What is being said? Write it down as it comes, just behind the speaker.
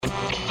For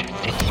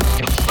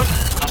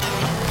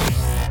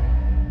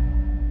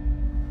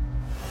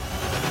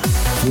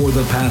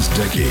the past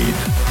decade,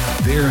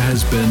 there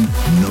has been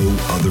no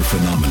other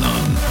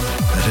phenomenon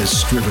that has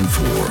striven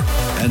for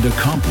and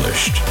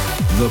accomplished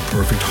the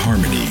perfect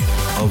harmony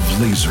of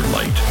laser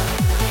light,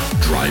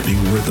 driving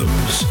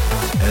rhythms,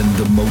 and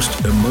the most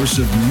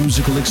immersive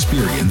musical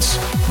experience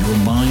your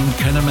mind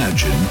can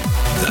imagine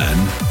than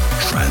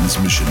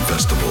Transmission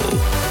Festival.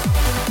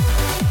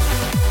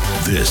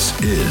 This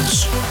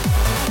is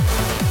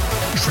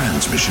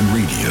Transmission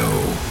Radio.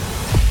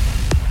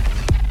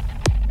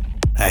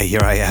 Hey,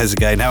 you're right. How's it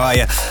going? How are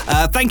you?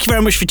 Thank you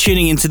very much for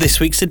tuning into this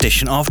week's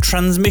edition of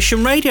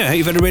Transmission Radio. I hope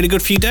you've had a really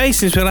good few days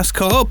since we last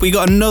caught up. We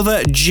got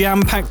another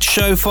jam-packed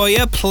show for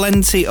you.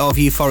 Plenty of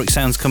euphoric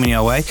sounds coming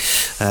your way.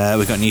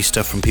 We've got new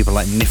stuff from people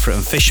like Nifrit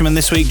and Fisherman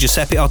this week,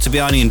 Giuseppe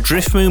Ottaviani and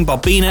Driftmoon,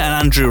 Bobina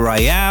and Andrew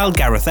Rayal,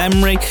 Gareth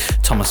Emery,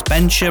 Thomas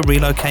Bencher,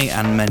 Relocate,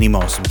 and many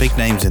more. Some big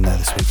names in there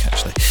this week,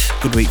 actually.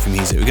 Good week for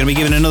music. We're going to be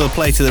giving another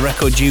play to the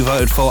record you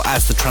voted for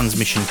as the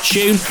Transmission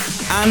tune,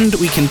 and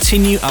we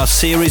continue our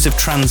series of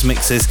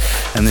transmixes.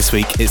 And this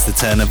week it's the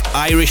turn of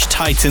Irish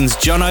Titans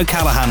John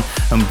O'Callaghan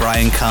and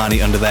Brian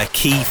Carney under their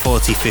Key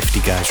 4050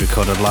 guys,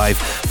 recorded live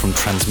from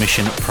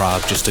Transmission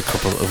Prague just a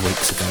couple of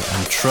weeks ago.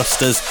 And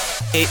trust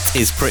us, it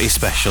is pretty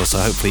special, so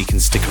hopefully you can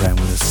stick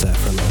around with us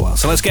for a little while.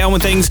 So let's get on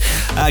with things,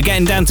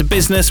 getting down to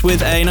business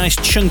with a nice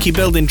chunky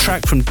building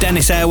track from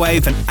Dennis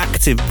Airwave and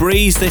Active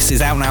Breeze. This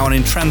is out now on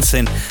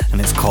Entrancing and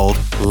it's called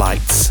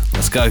Lights.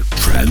 Let's go.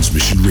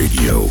 Transmission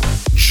Radio,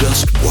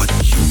 just what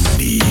you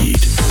need.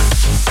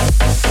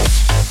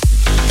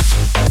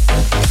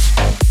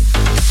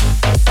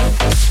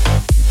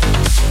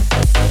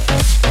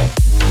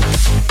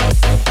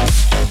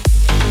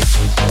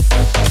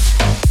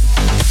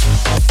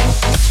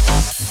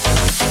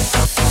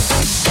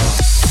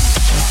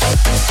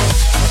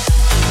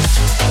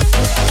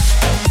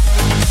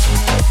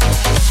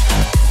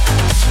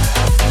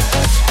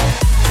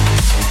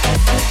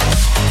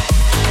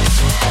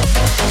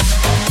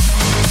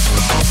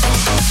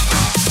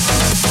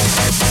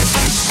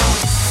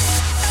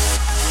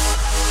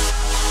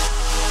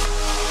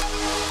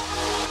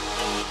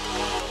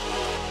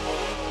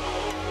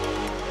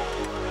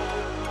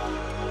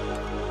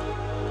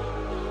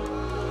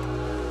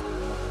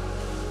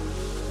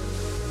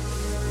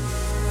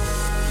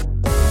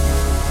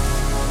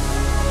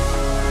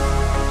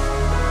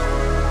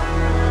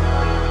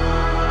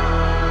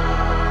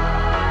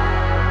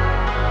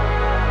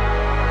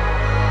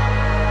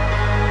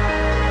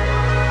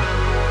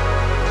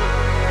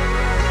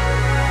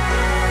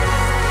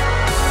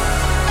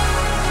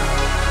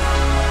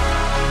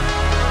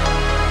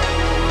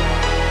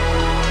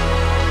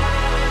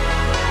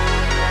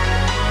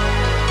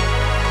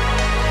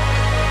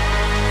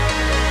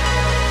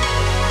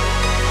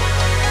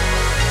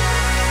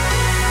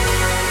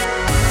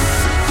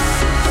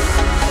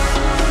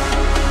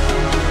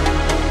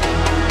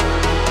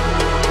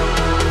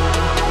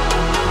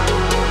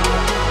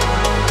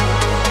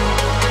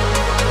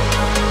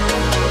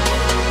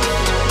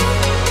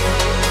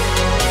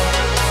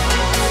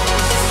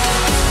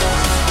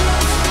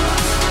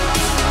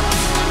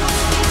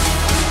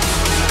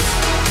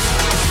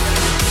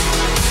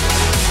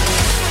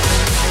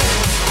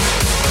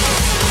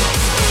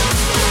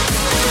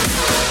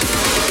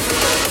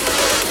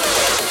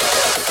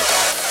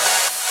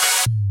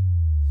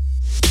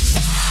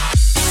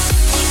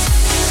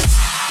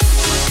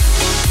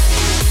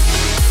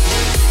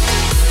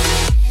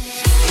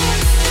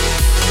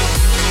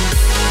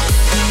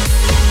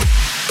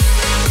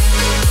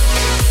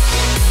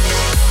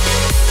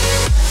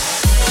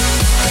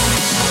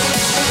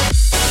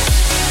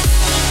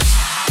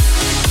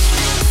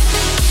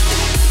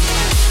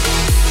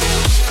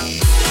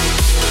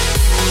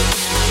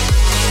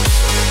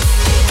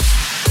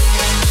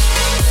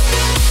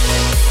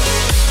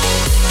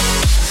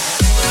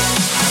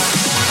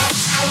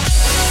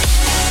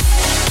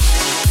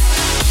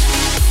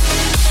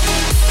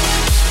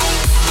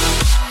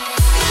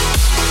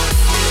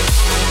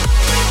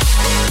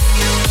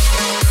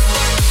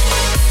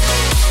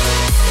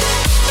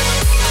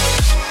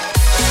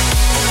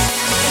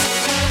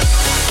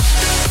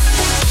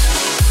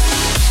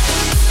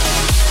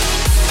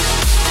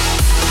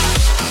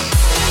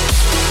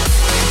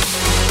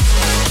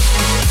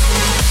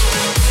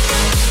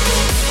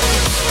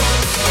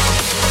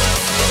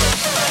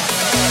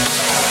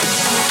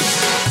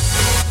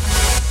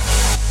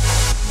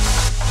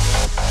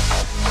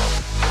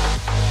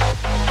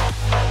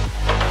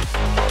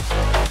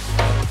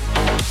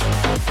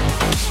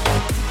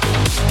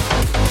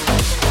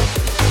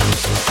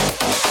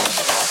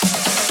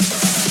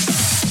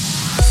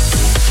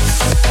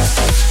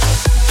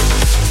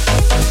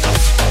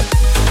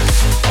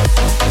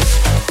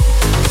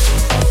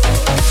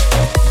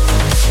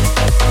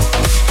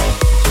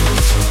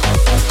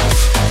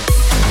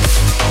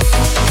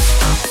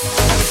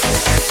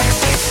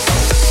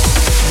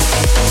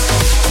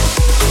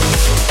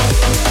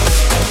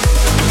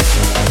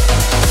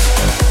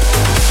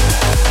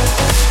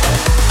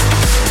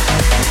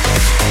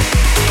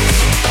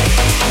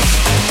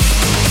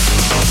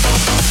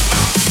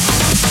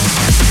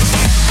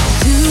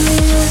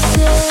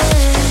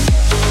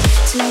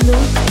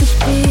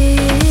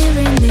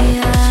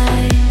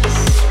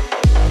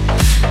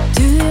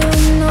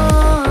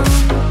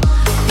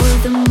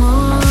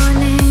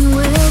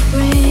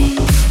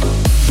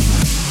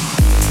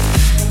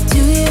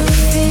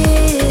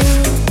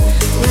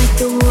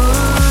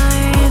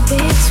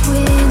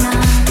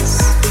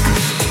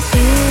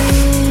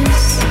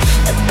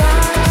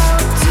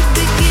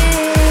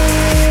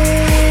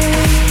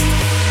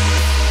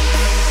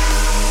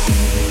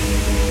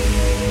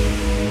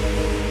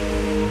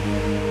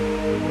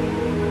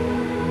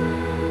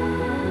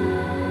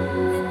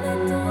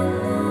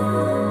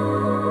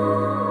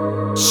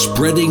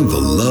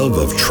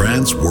 of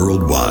trance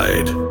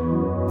worldwide.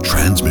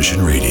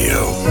 Transmission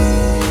Radio.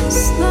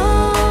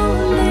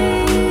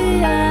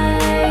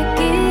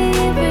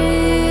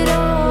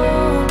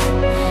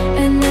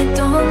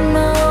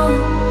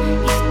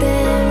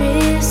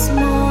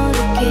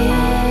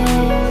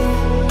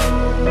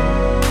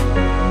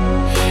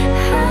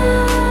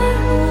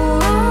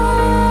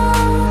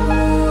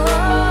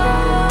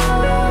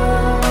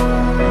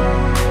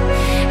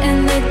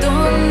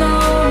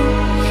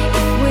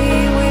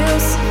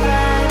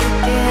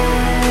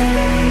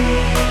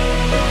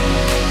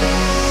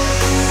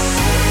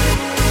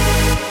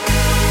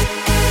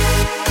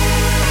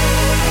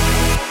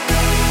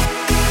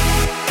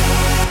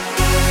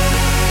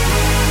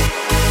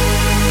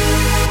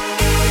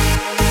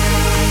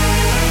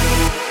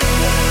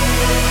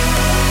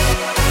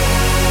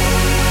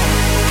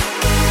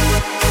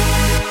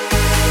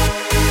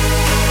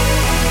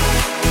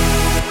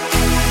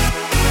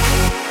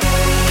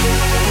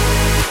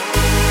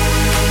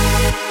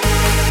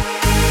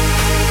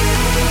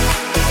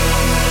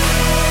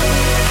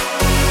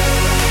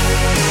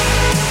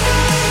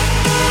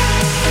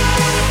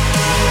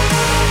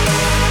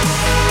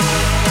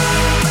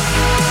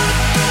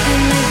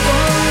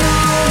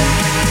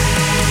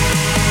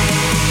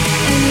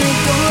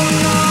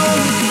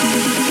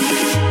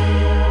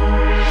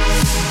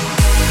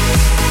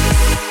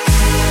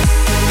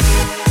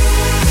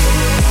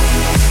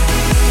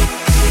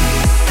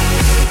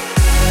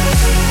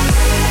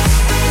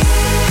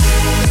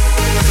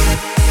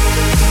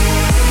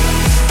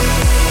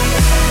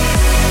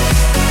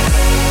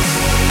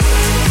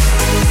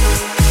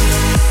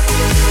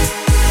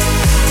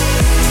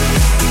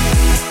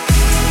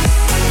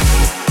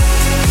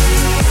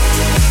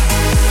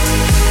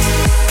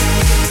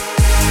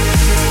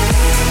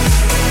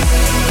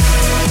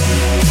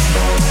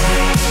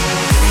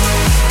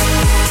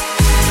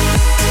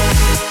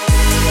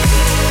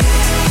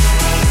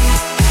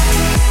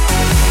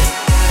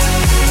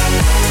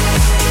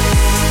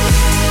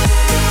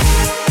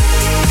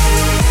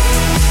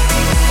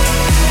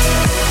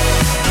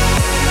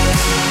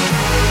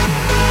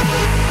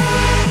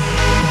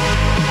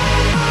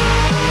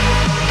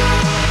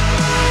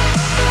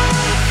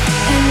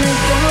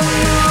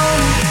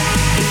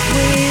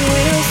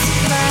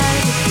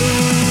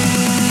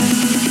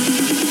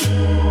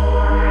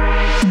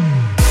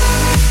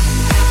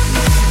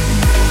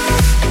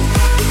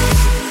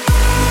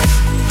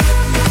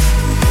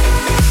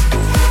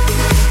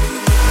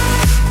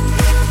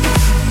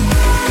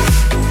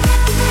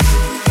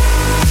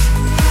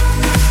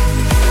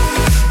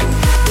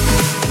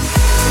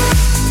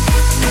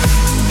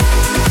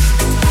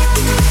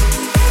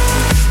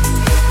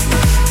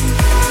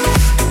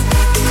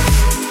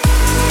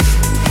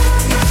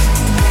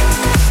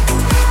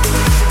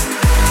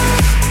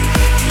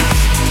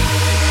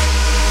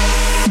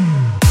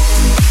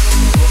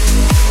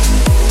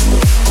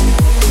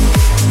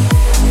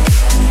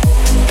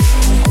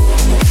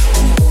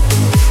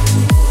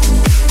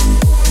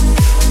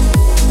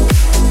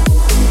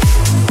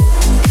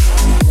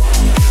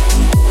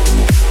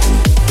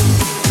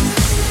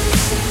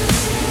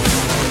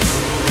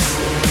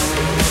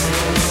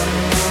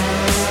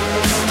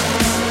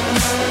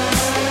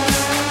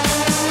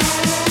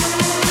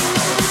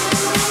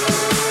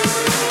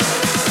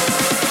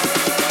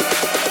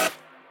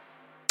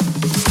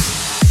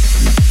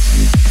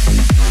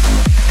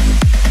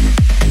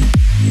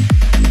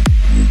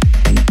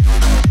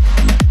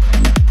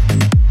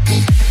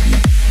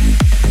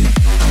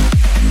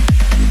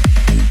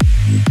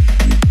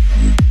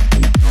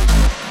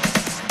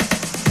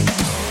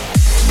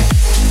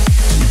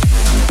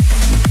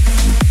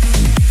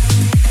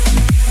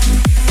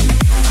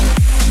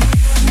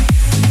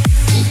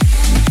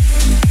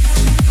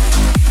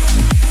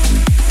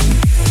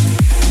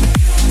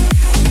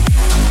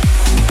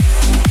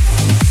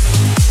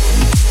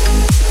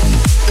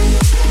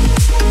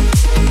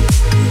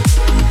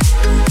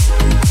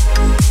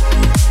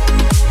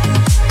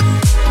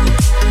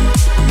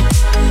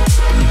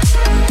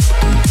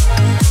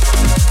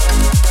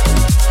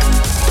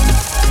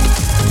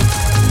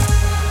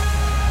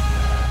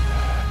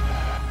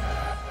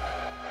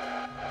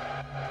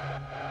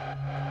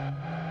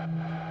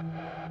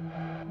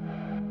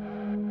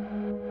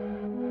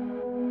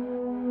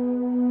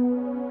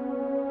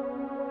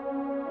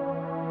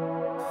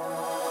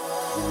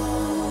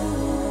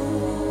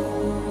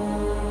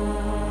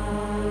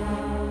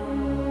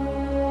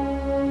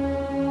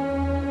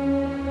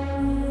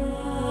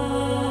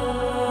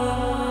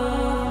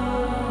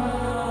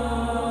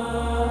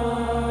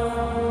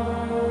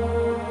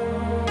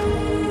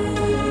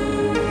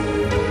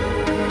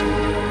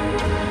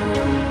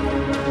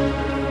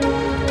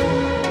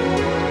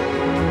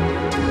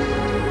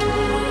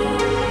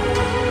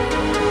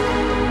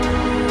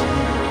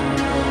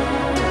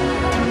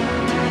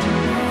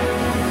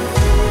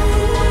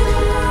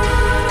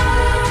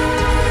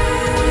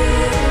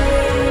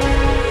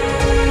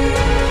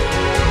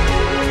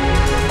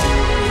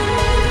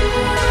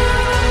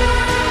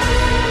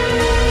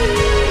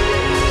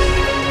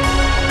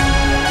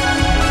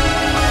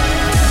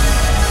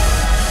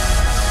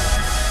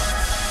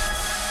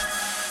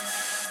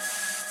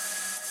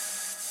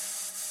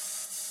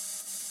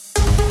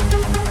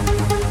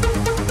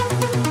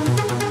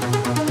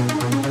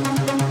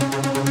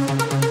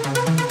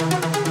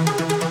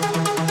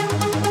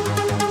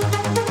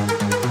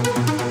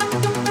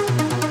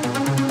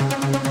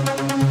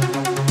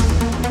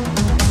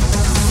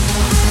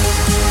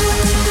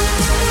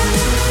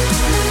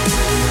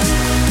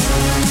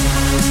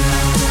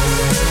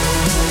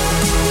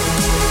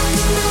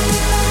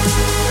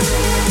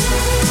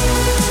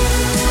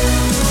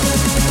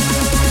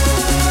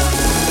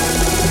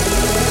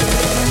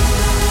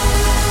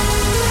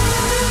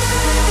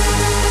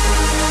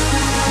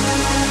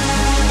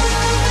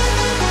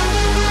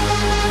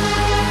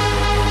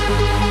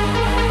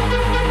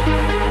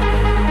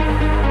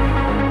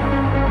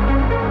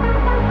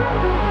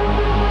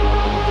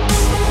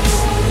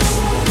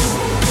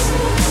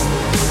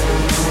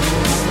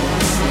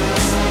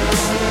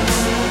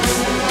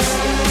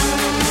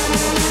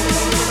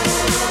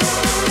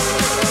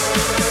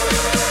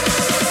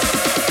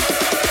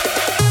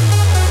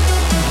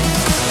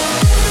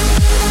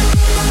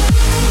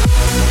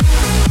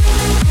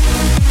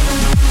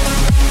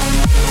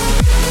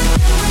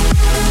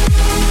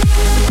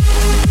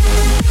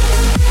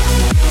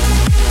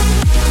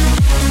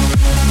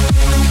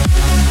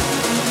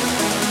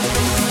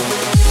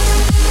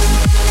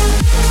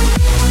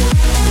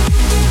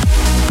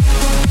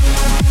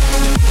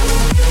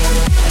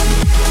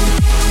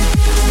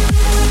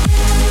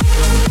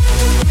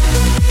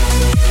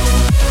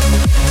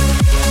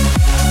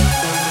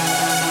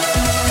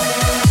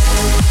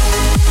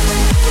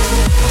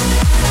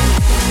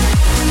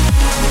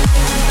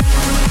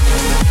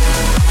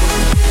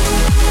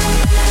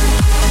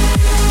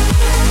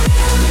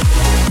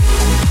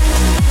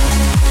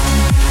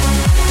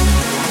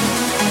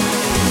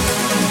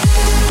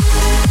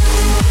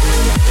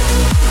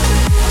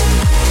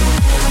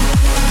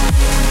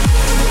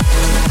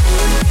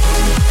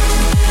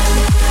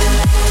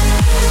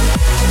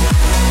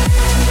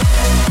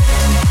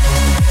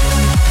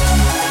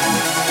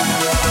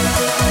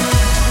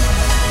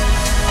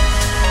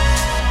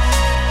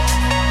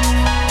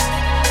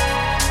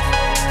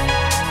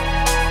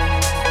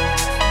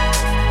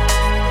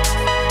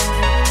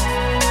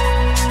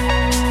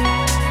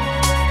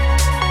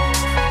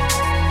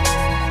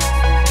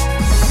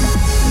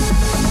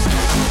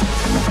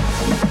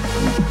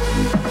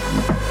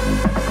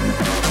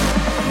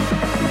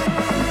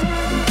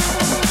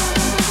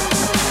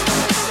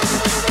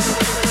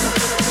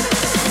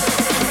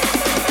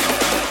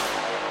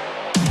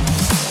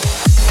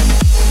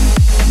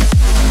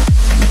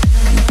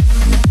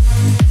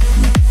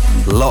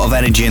 of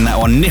energy in that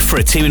one.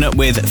 Nifra teaming up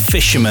with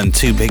Fisherman,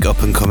 two big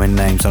up-and-coming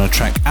names on a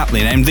track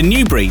aptly named The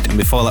New Breed. And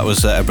before that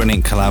was a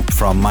brilliant collab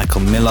from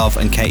Michael Milov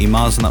and Katie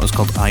Mars, and that was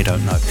called I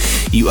Don't Know.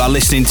 You are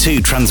listening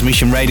to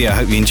Transmission Radio. I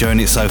hope you're enjoying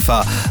it so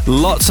far.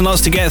 Lots and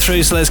lots to get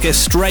through, so let's get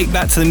straight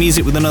back to the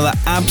music with another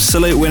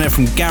absolute winner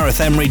from Gareth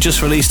Emery,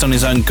 just released on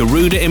his own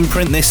Garuda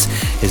imprint. This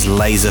is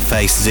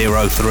Laserface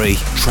 03.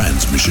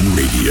 Transmission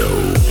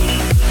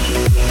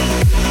Radio.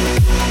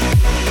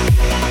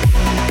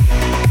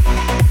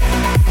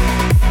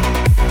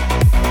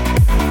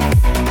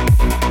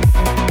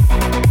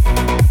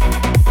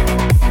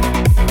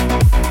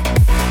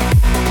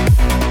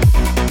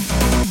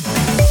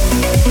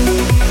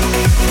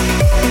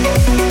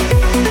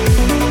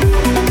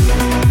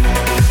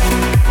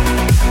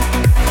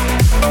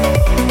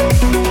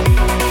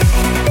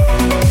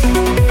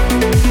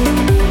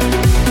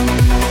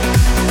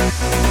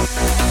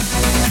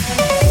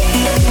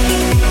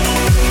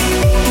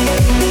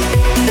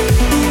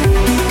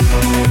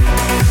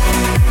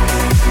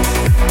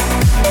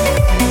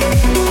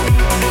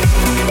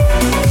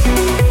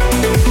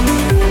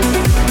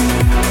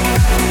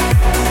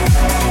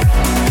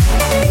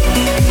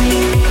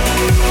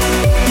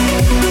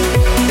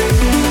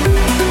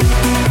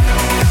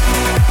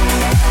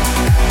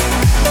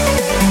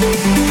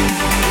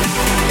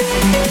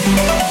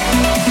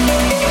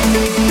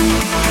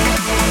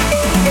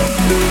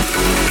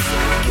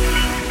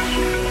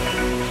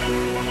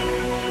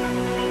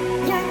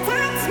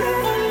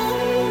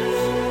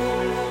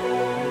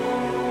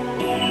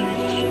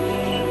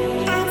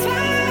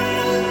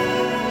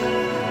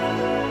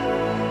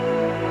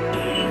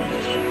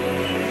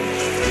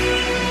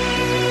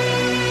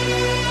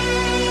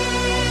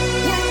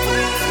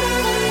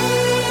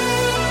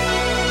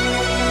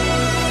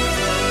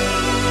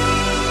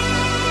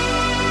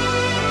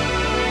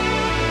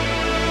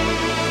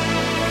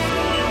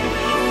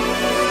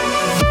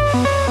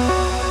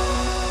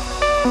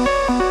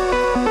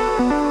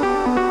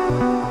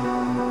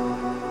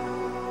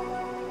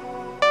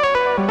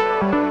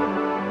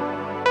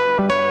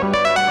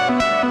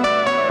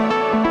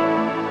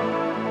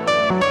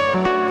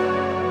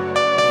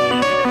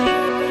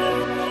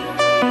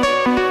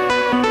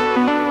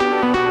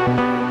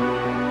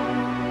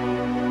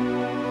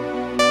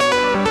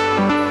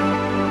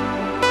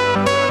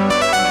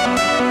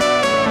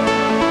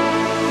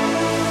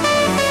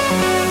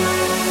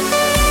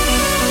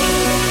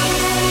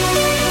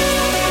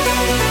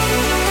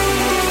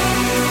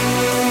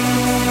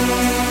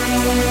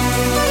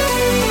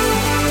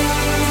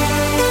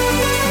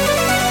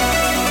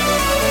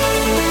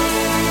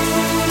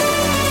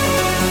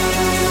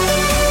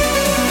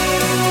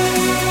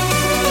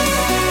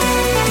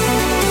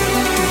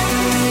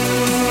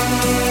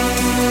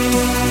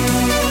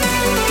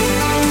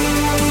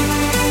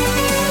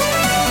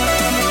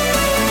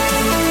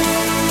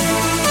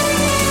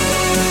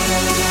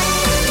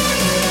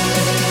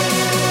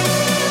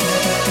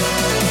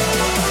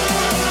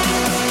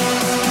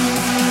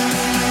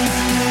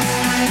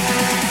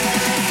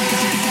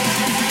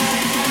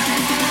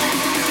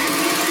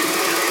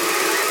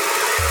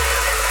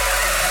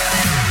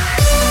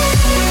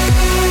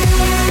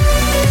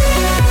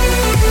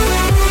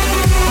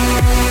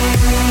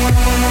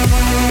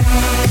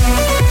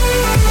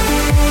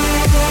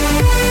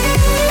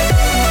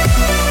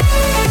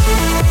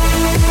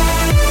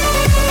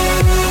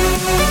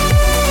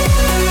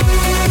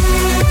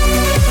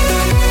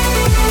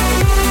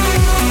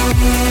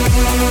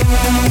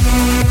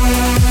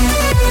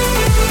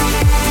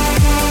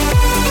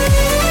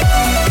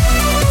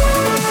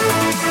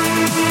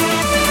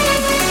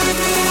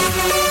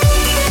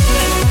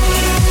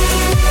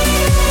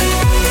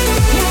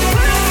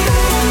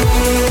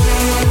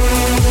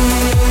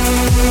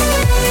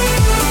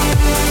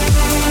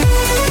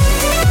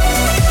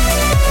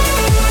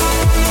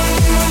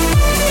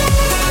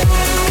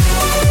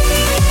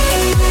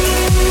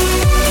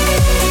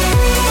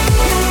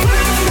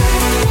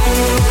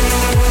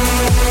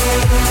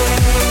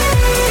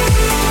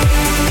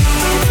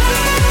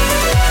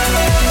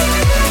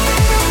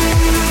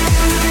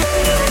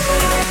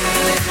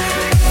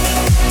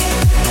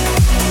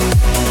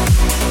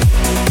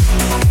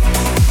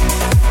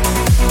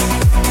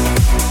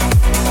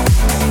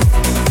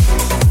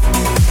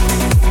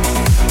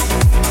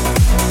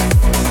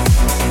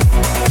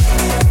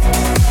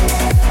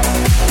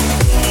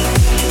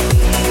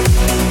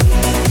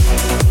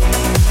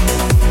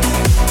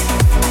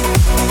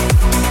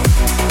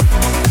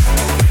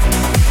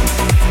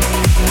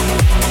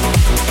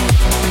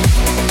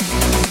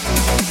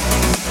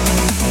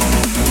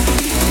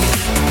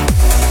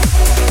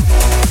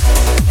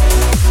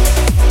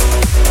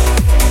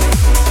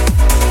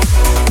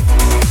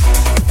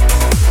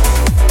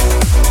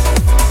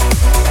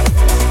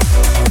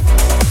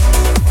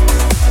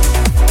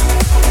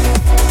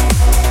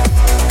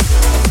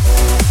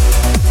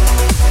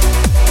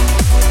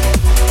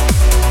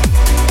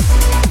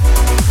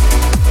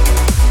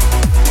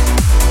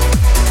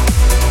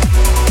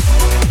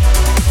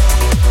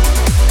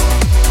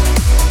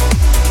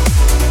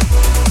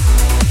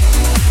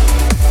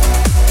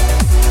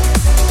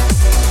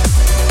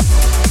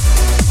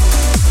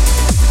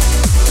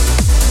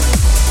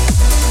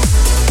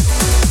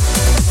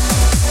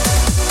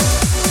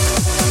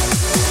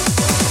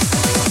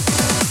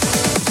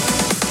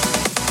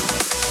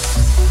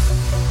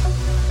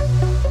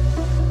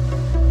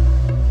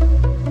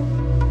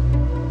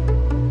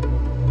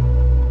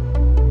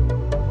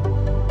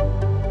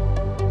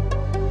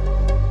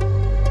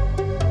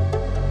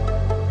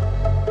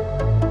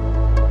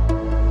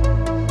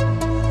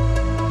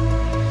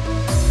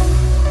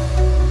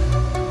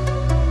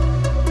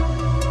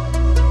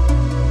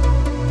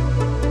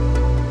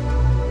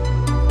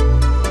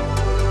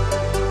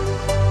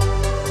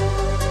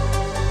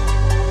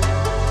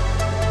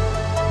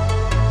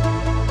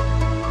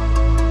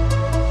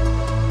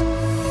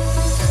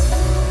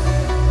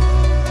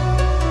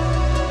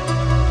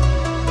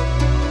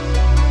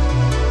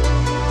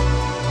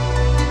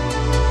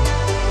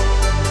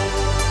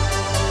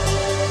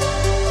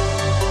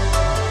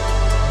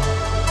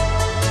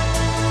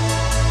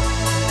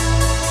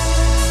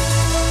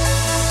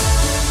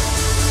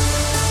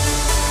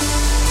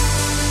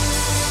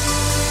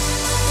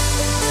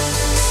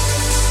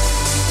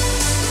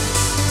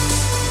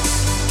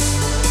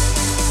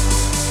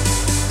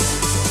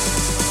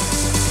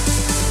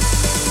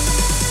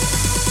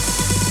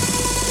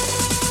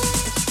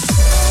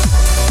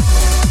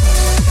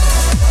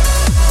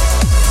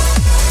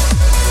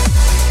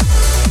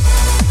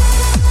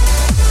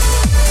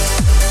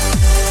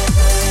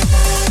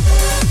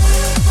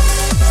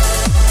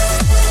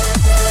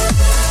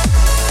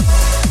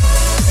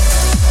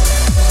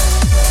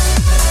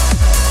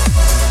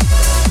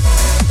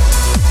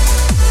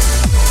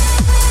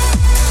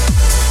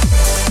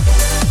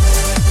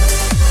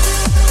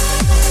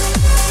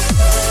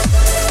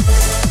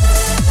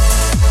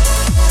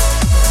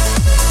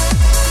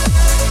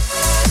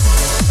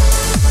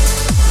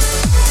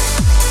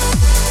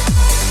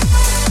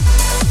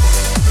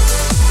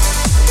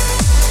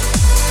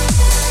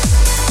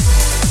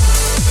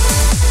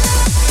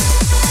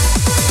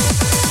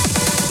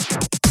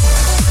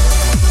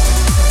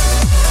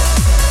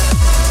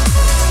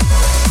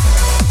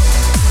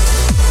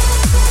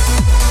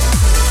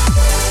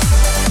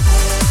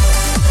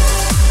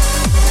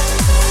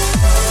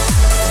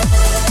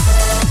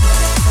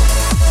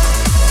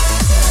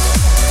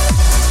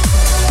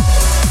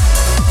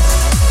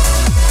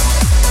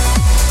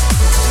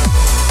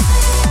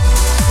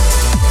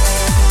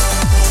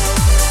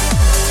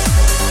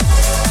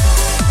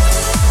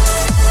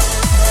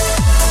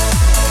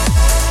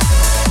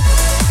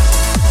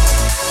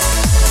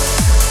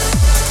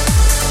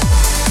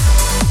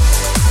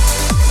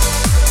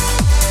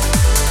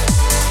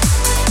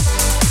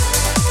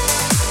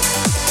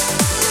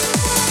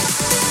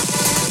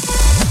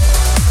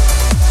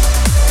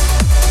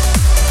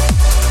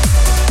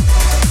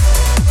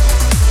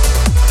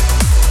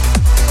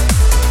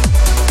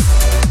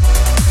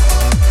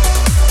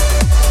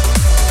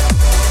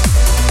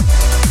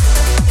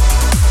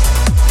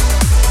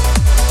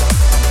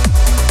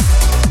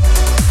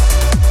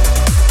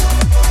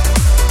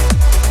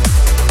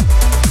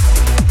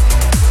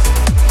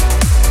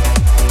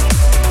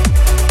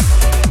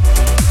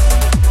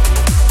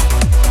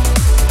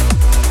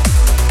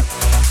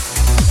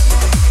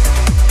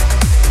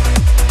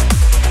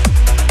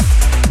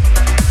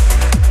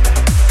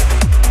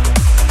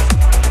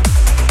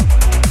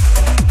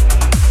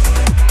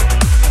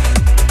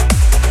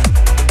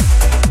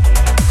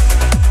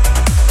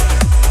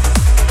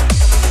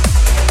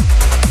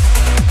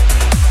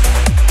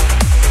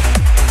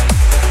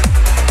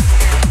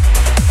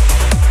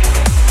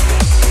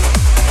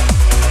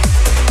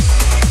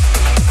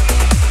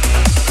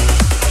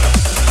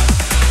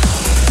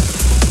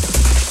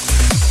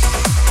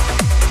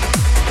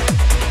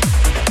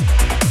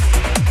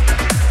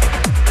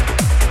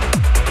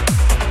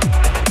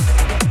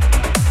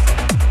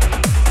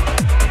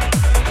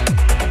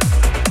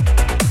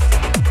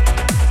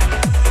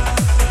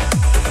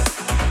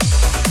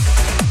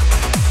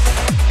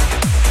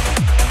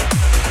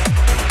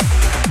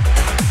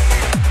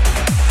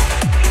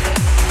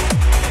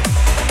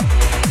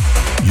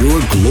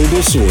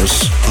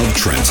 source of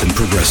trance and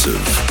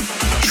progressive.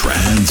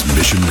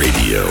 Transmission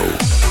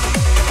Radio.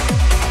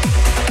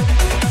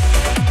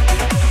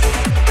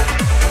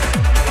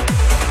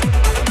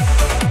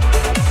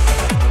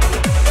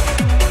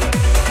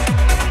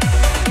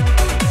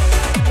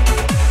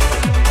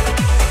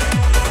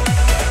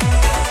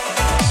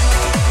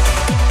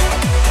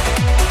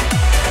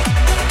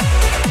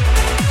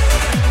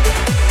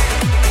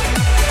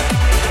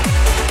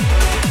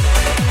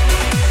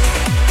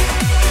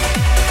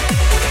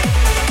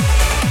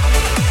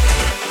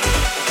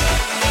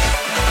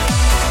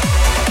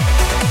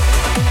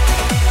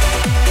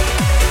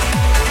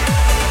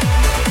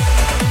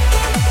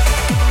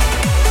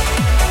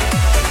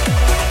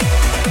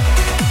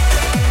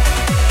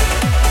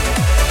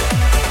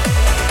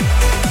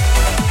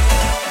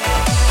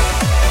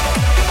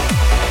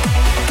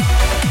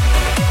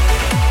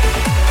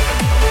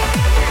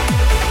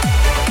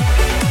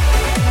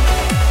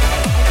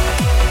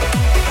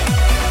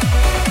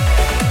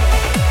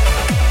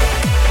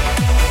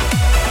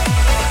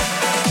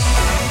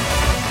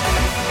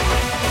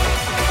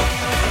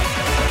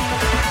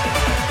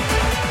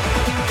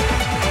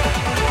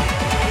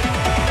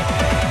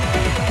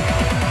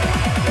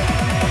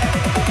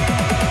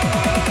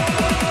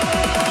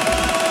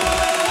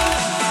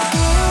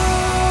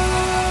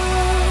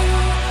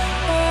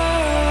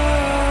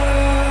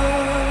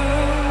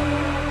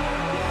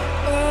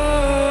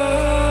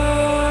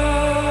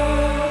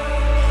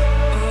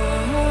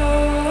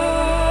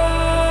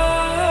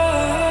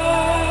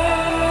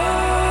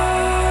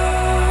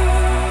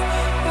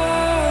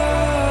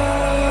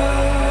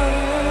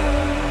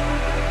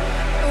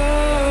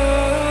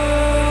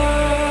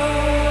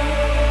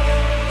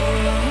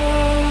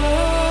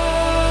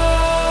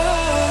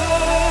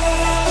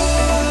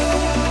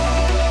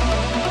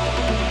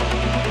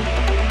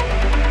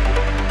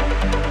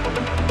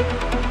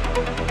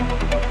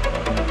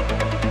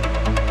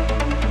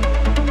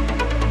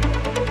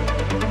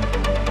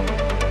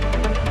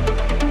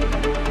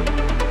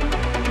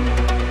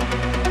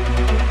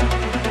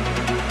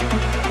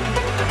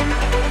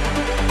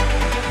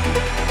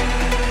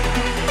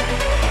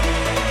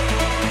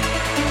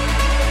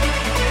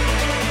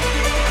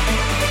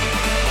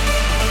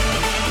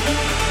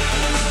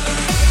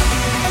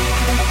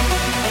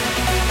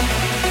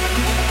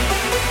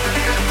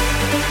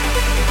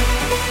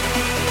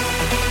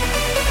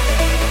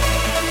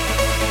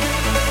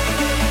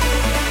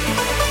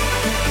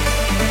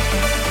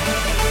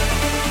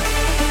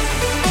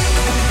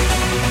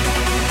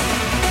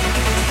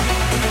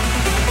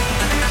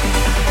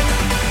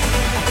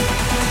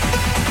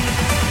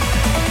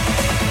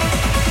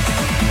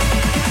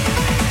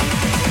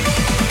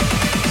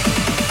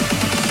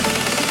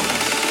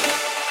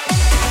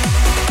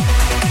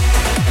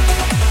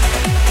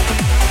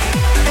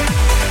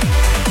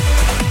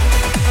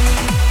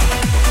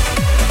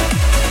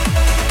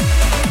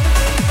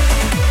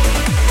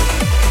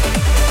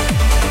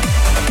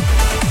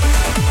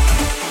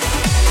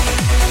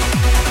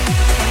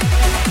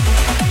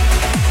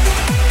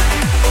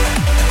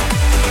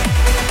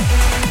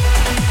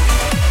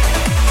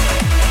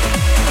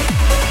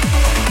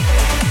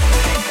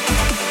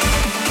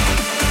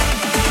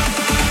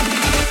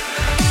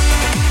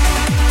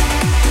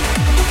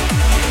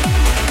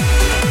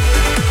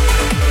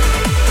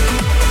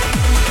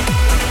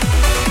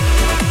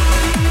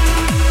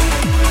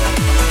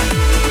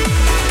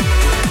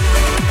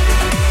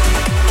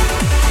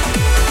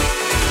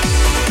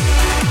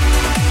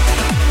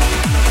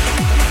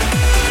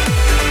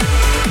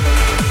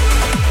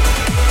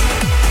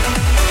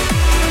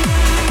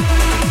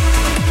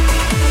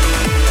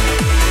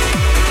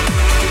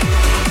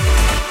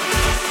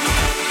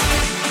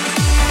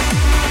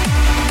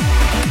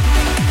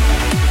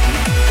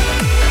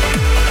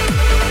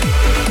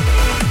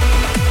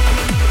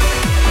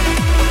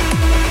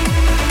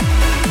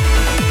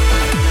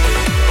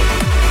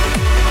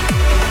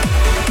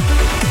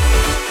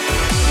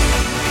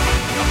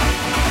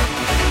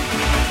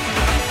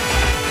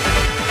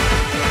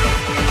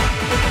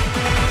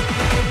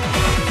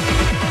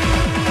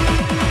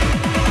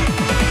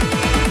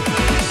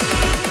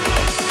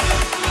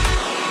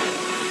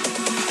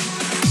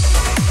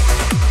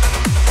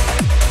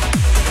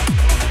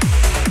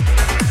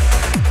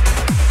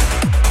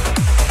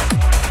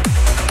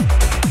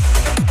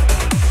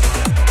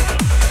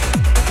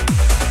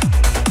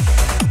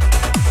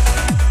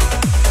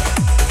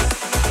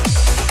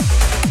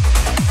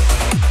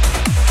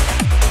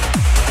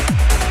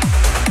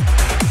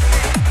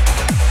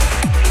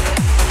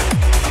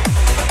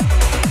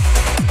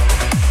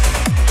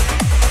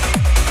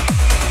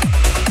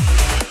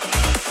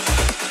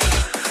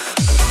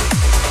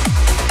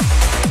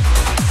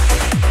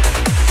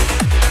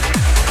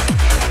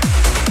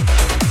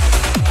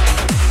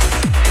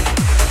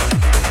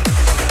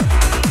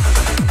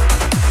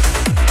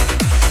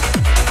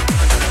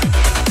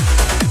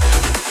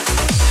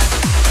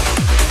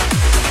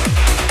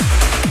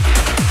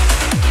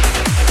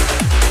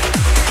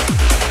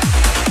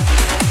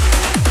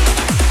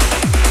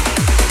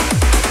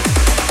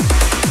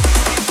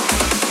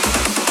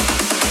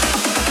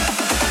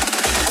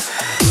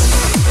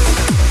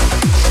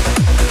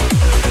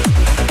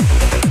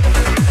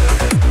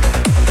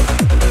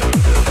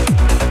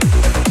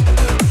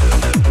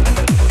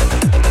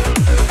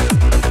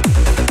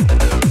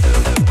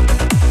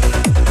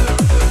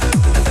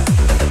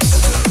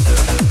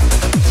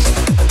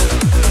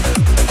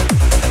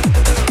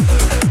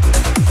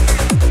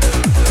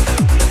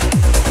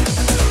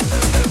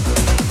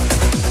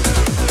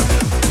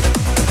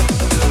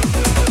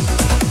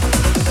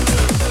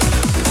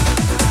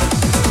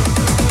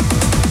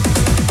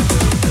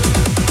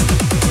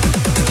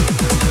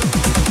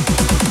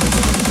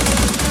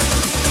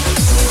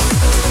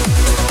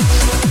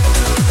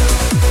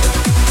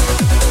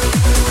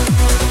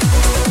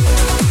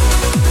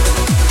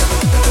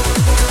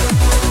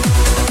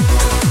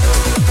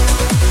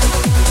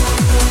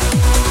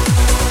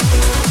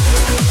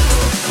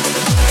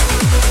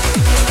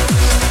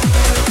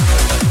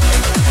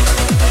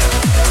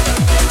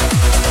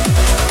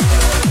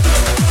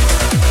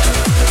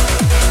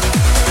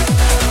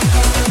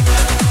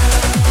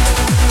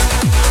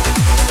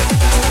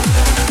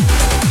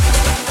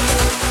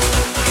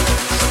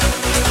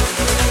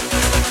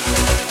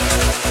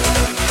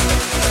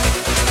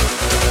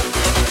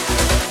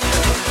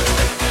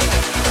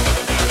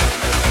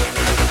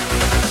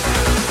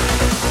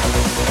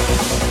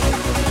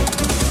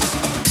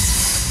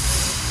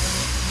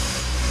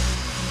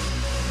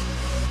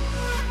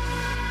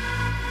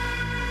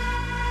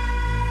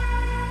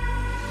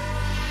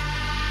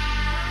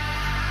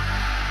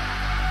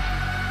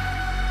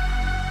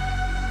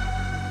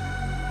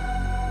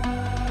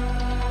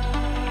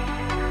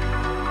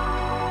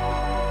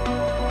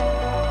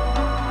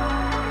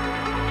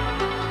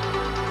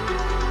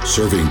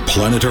 serving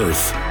planet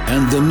Earth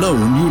and the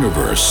known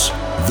universe.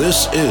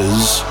 This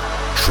is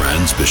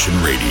Transmission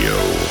Radio.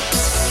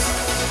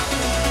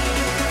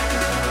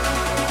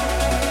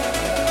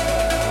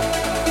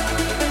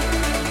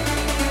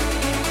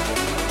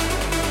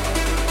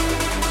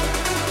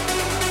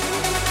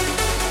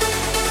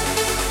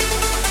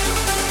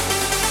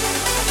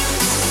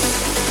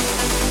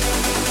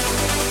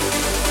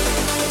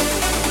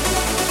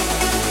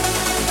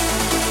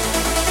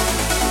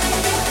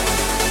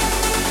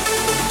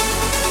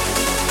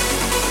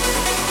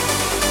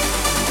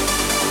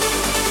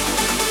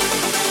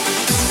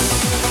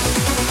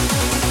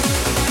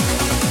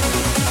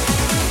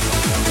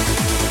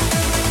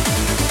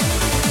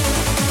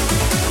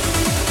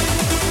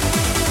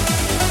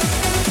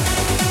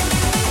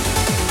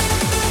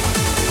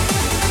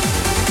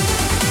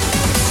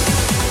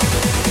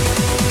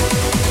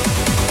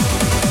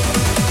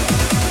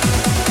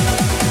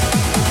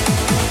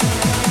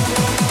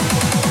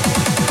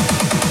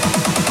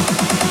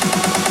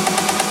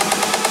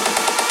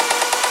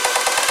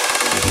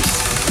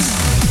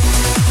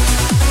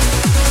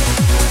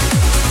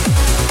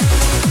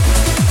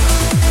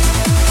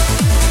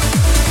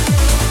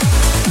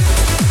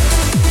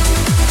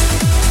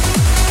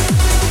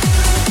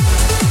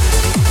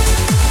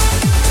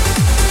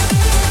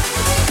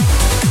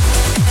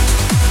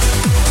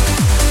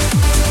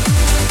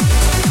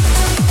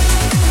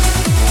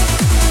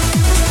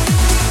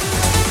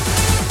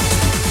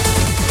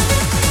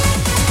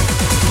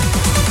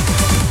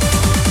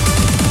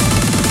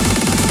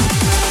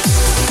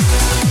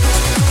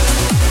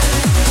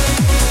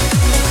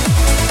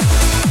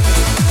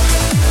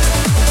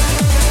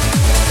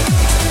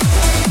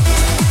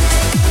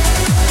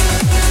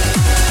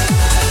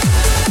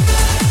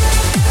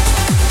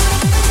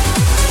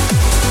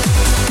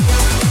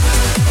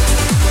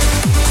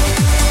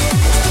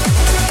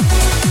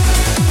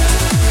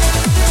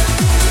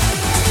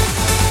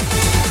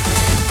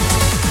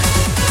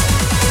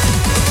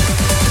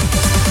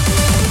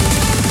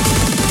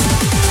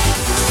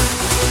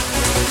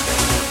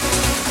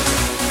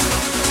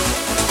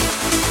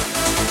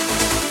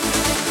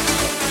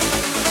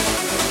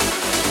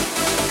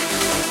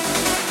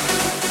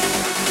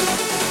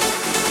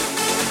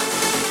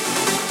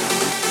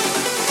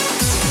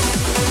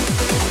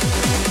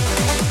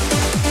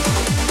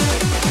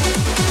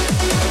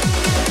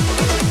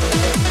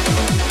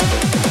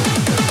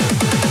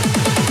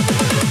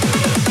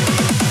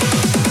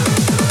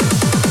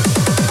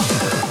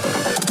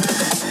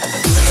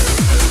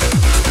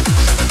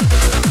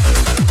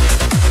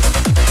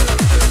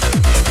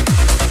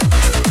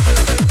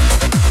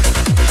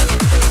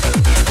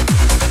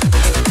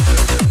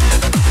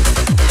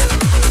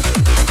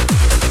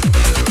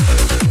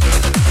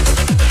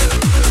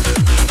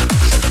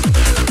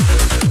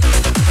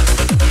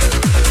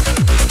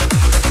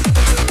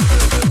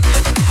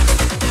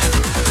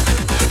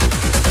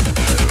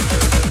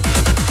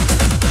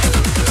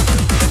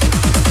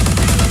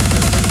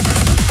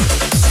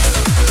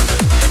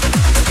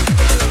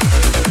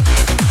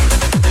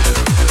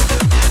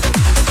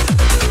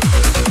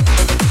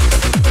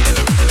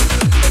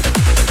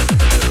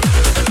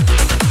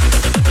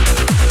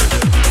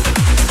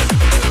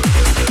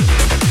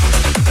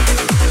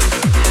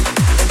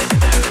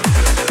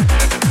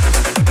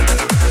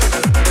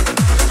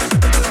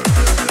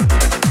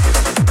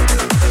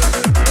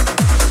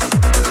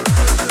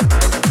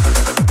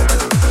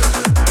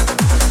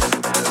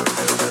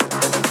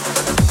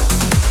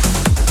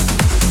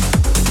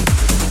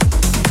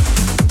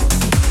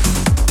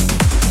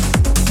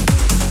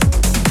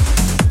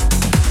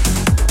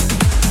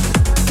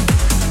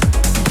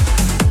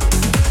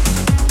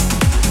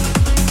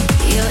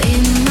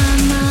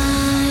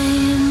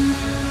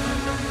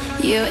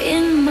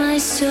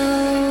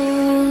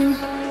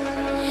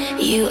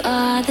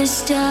 the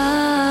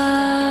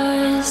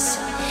stars,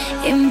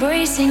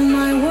 embracing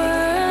my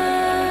world.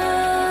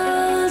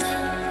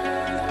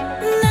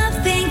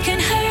 Nothing can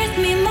hurt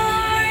me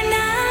more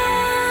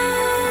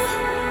now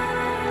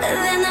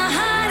than the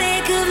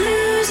heartache of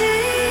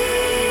losing.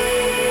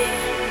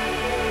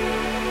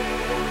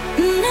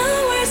 No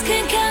words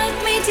can cut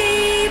me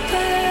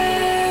deeper.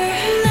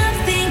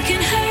 Nothing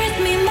can hurt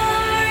me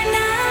more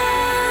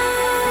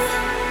now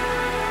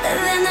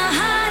than the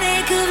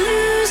heartache of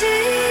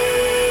losing.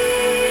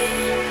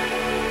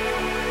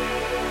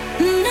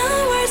 No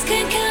words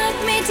can cut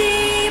me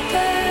deeper.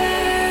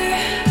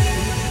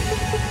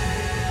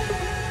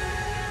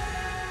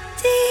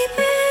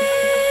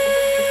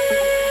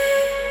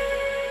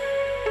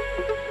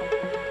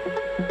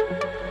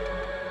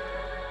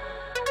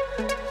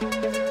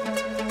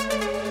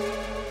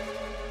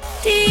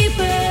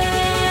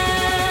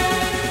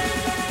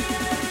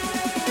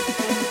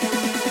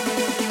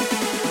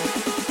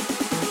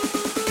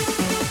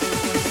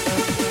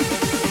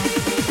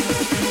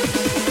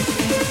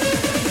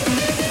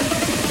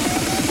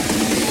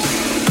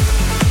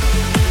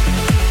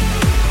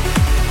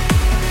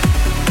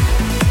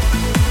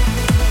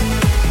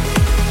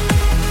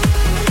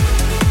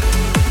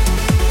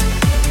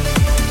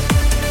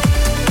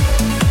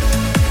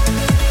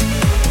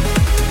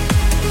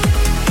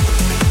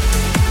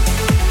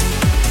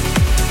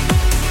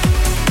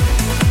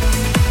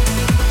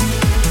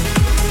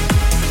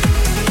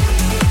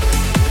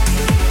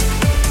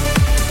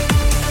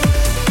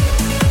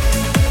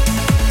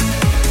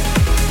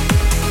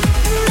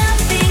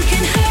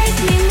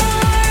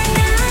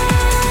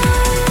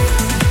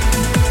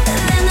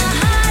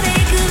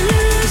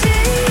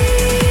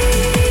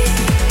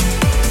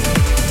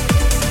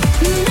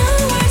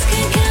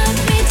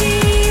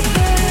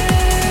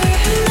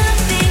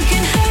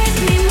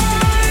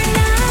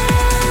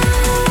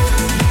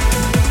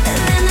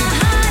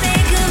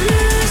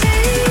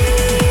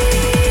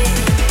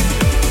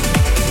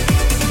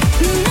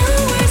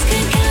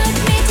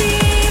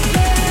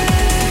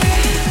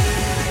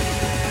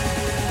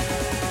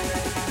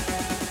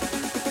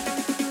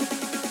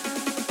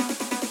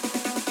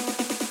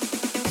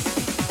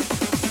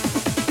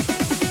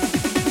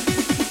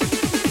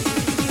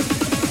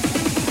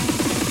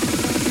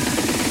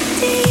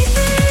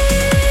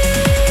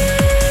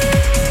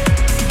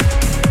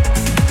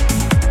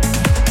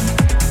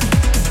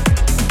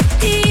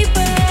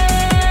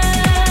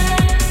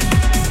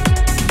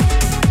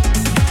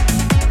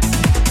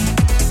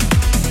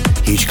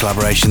 Huge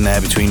collaboration there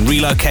between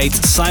Relocate,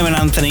 Simon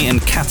Anthony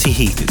and Catty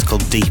Heath. It's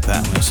called Deeper.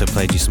 And we also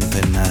played you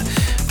something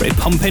pretty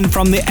pumping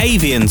from the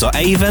Avians, or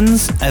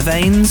Avans?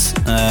 Avanes?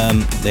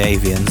 The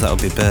Avians, that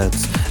would be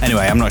birds.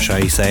 Anyway, I'm not sure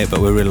how you say it, but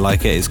we really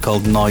like it. It's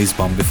called Noise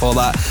Bomb. Before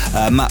that,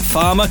 Matt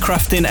Farmer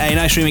crafting a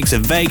nice remix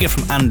of Vega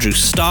from Andrew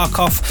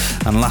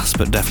Starkoff. And last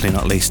but definitely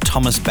not least,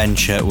 Thomas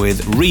Bencher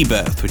with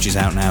Rebirth, which is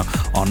out now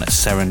on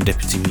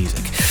Serendipity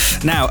Music.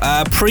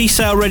 Now,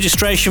 pre-sale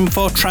registration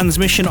for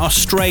Transmission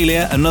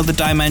Australia, Another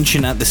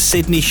Dimension at the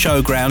Sydney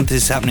Showground.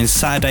 This is happening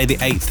Saturday the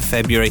 8th of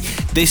February.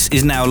 This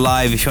is now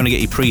live if you want to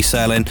get your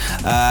pre-sale in.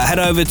 Head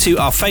over to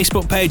our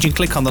Facebook page and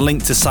click on the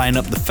link to sign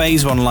up. The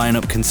Phase 1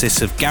 lineup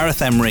consists of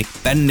Gareth Emery,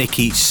 Ben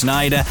Nicky,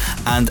 Snyder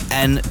and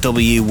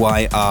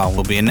NWYR.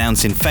 We'll be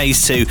announcing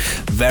Phase 2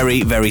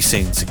 very, very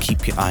soon, so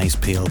keep your eyes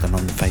peeled and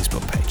on the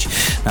Facebook page.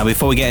 Now,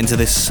 before we get into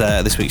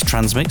this week's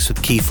Transmix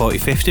with Key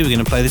 4050, we're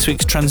going to play this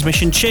week's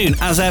Transmission tune.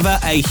 As ever,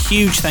 a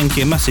huge thank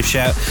you, a massive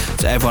shout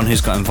to everyone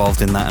who's got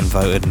involved in that and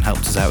voted and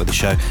helped us out with the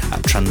show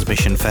at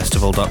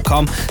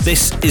transmissionfestival.com.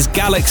 This is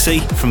Galaxy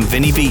from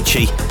Vinny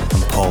Vici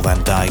and Paul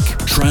Van Dyke.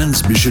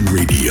 Transmission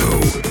Radio,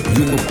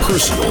 your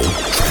personal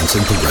trance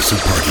and progressive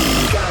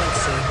party.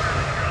 Galaxy,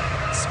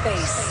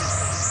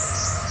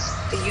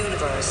 space, the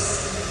universe.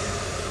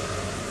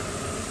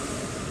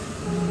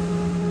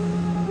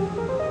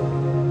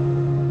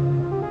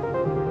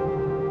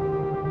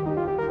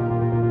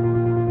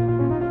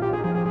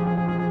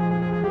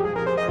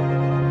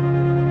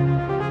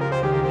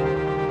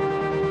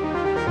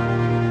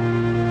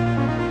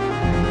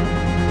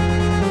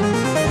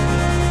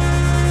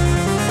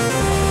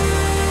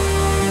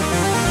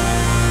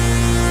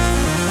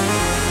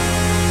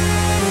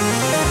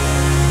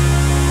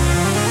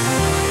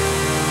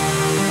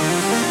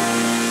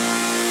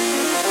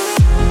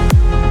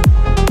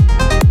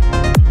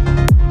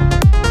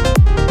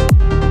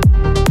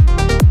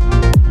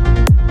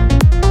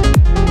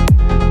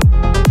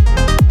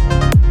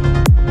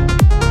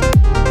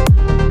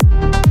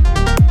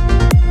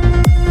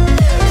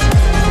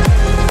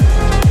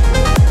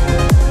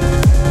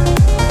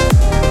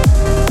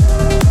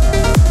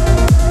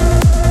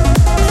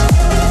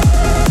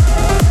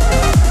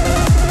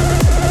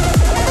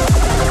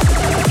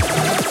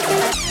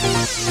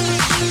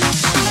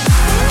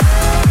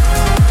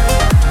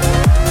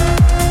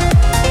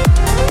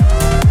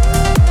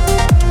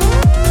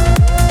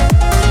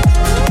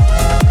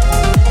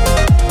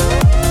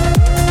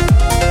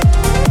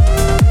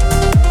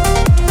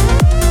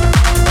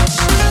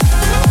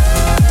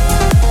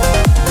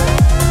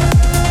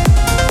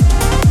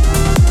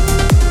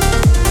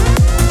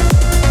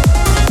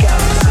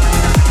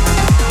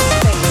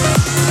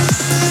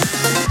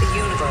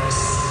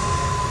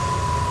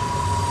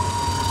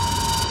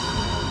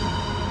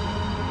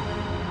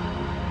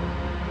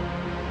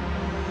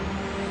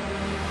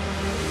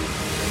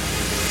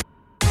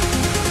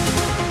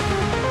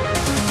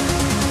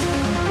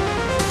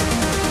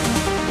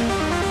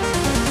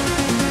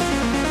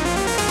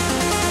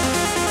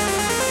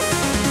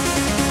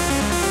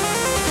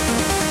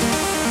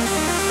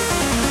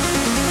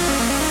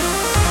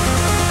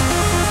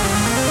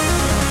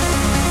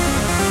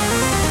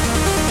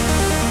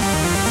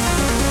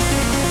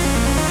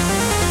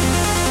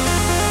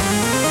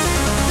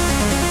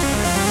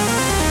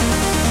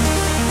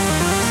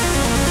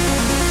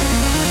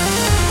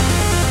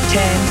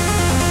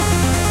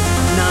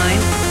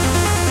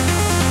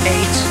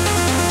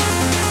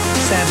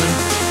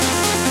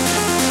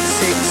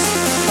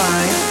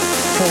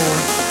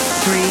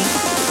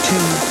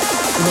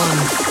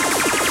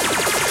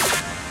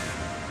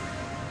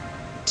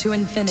 To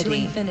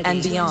infinity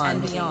and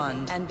beyond.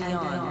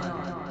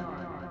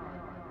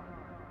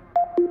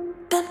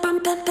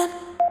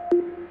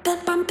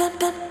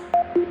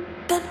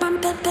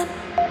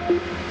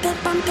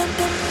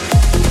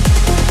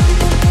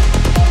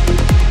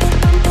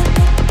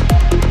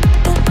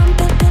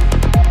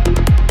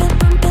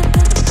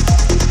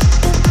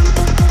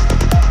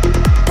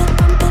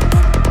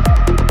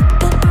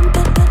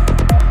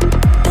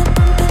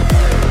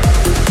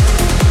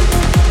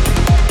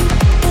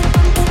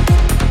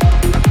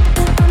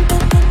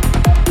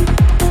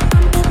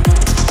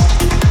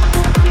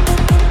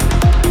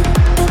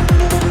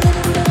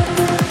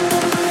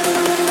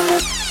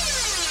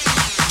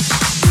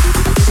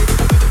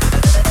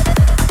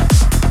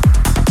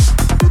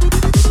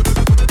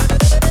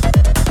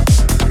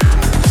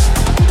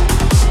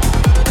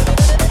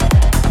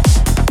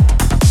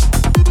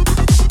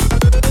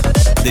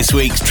 This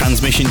week's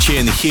Transmission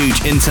tune, the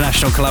huge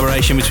international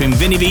collaboration between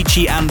Vinny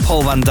Vici and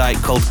Paul Van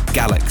Dyke called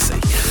Galaxy.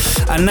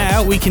 And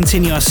now we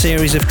continue our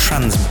series of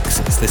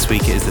transmixes. This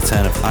week it is the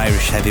turn of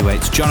Irish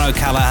heavyweights John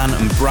O'Callaghan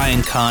and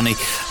Brian Carney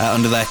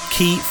under their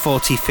Key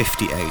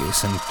 4050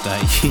 alias. And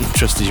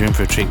trust us, you're in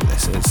for a treat with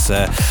this. It's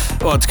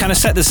to kind of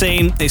set the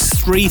scene, it's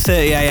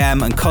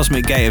 3:30am and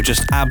Cosmic Gate have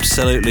just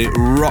absolutely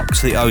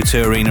rocked the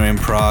O2 Arena in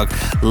Prague.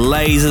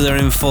 Lasers are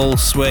in full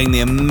swing, the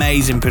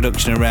amazing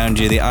production around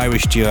you. The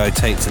Irish duo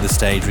take to the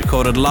stage,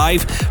 recorded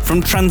live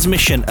from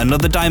Transmission,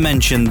 Another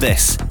Dimension.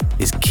 This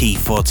is Key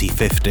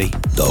 4050.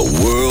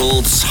 The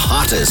world's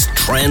hottest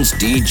trance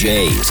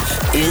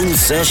DJs in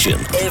session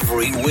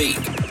every week.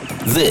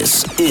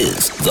 This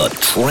is the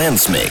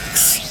Trance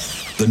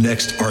Mix. The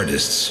next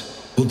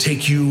artists will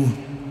take you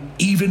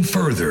even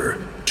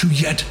further to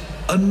yet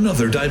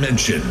another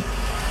dimension.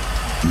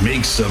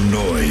 Make some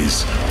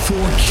noise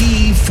for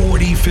Key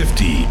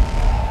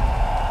 4050.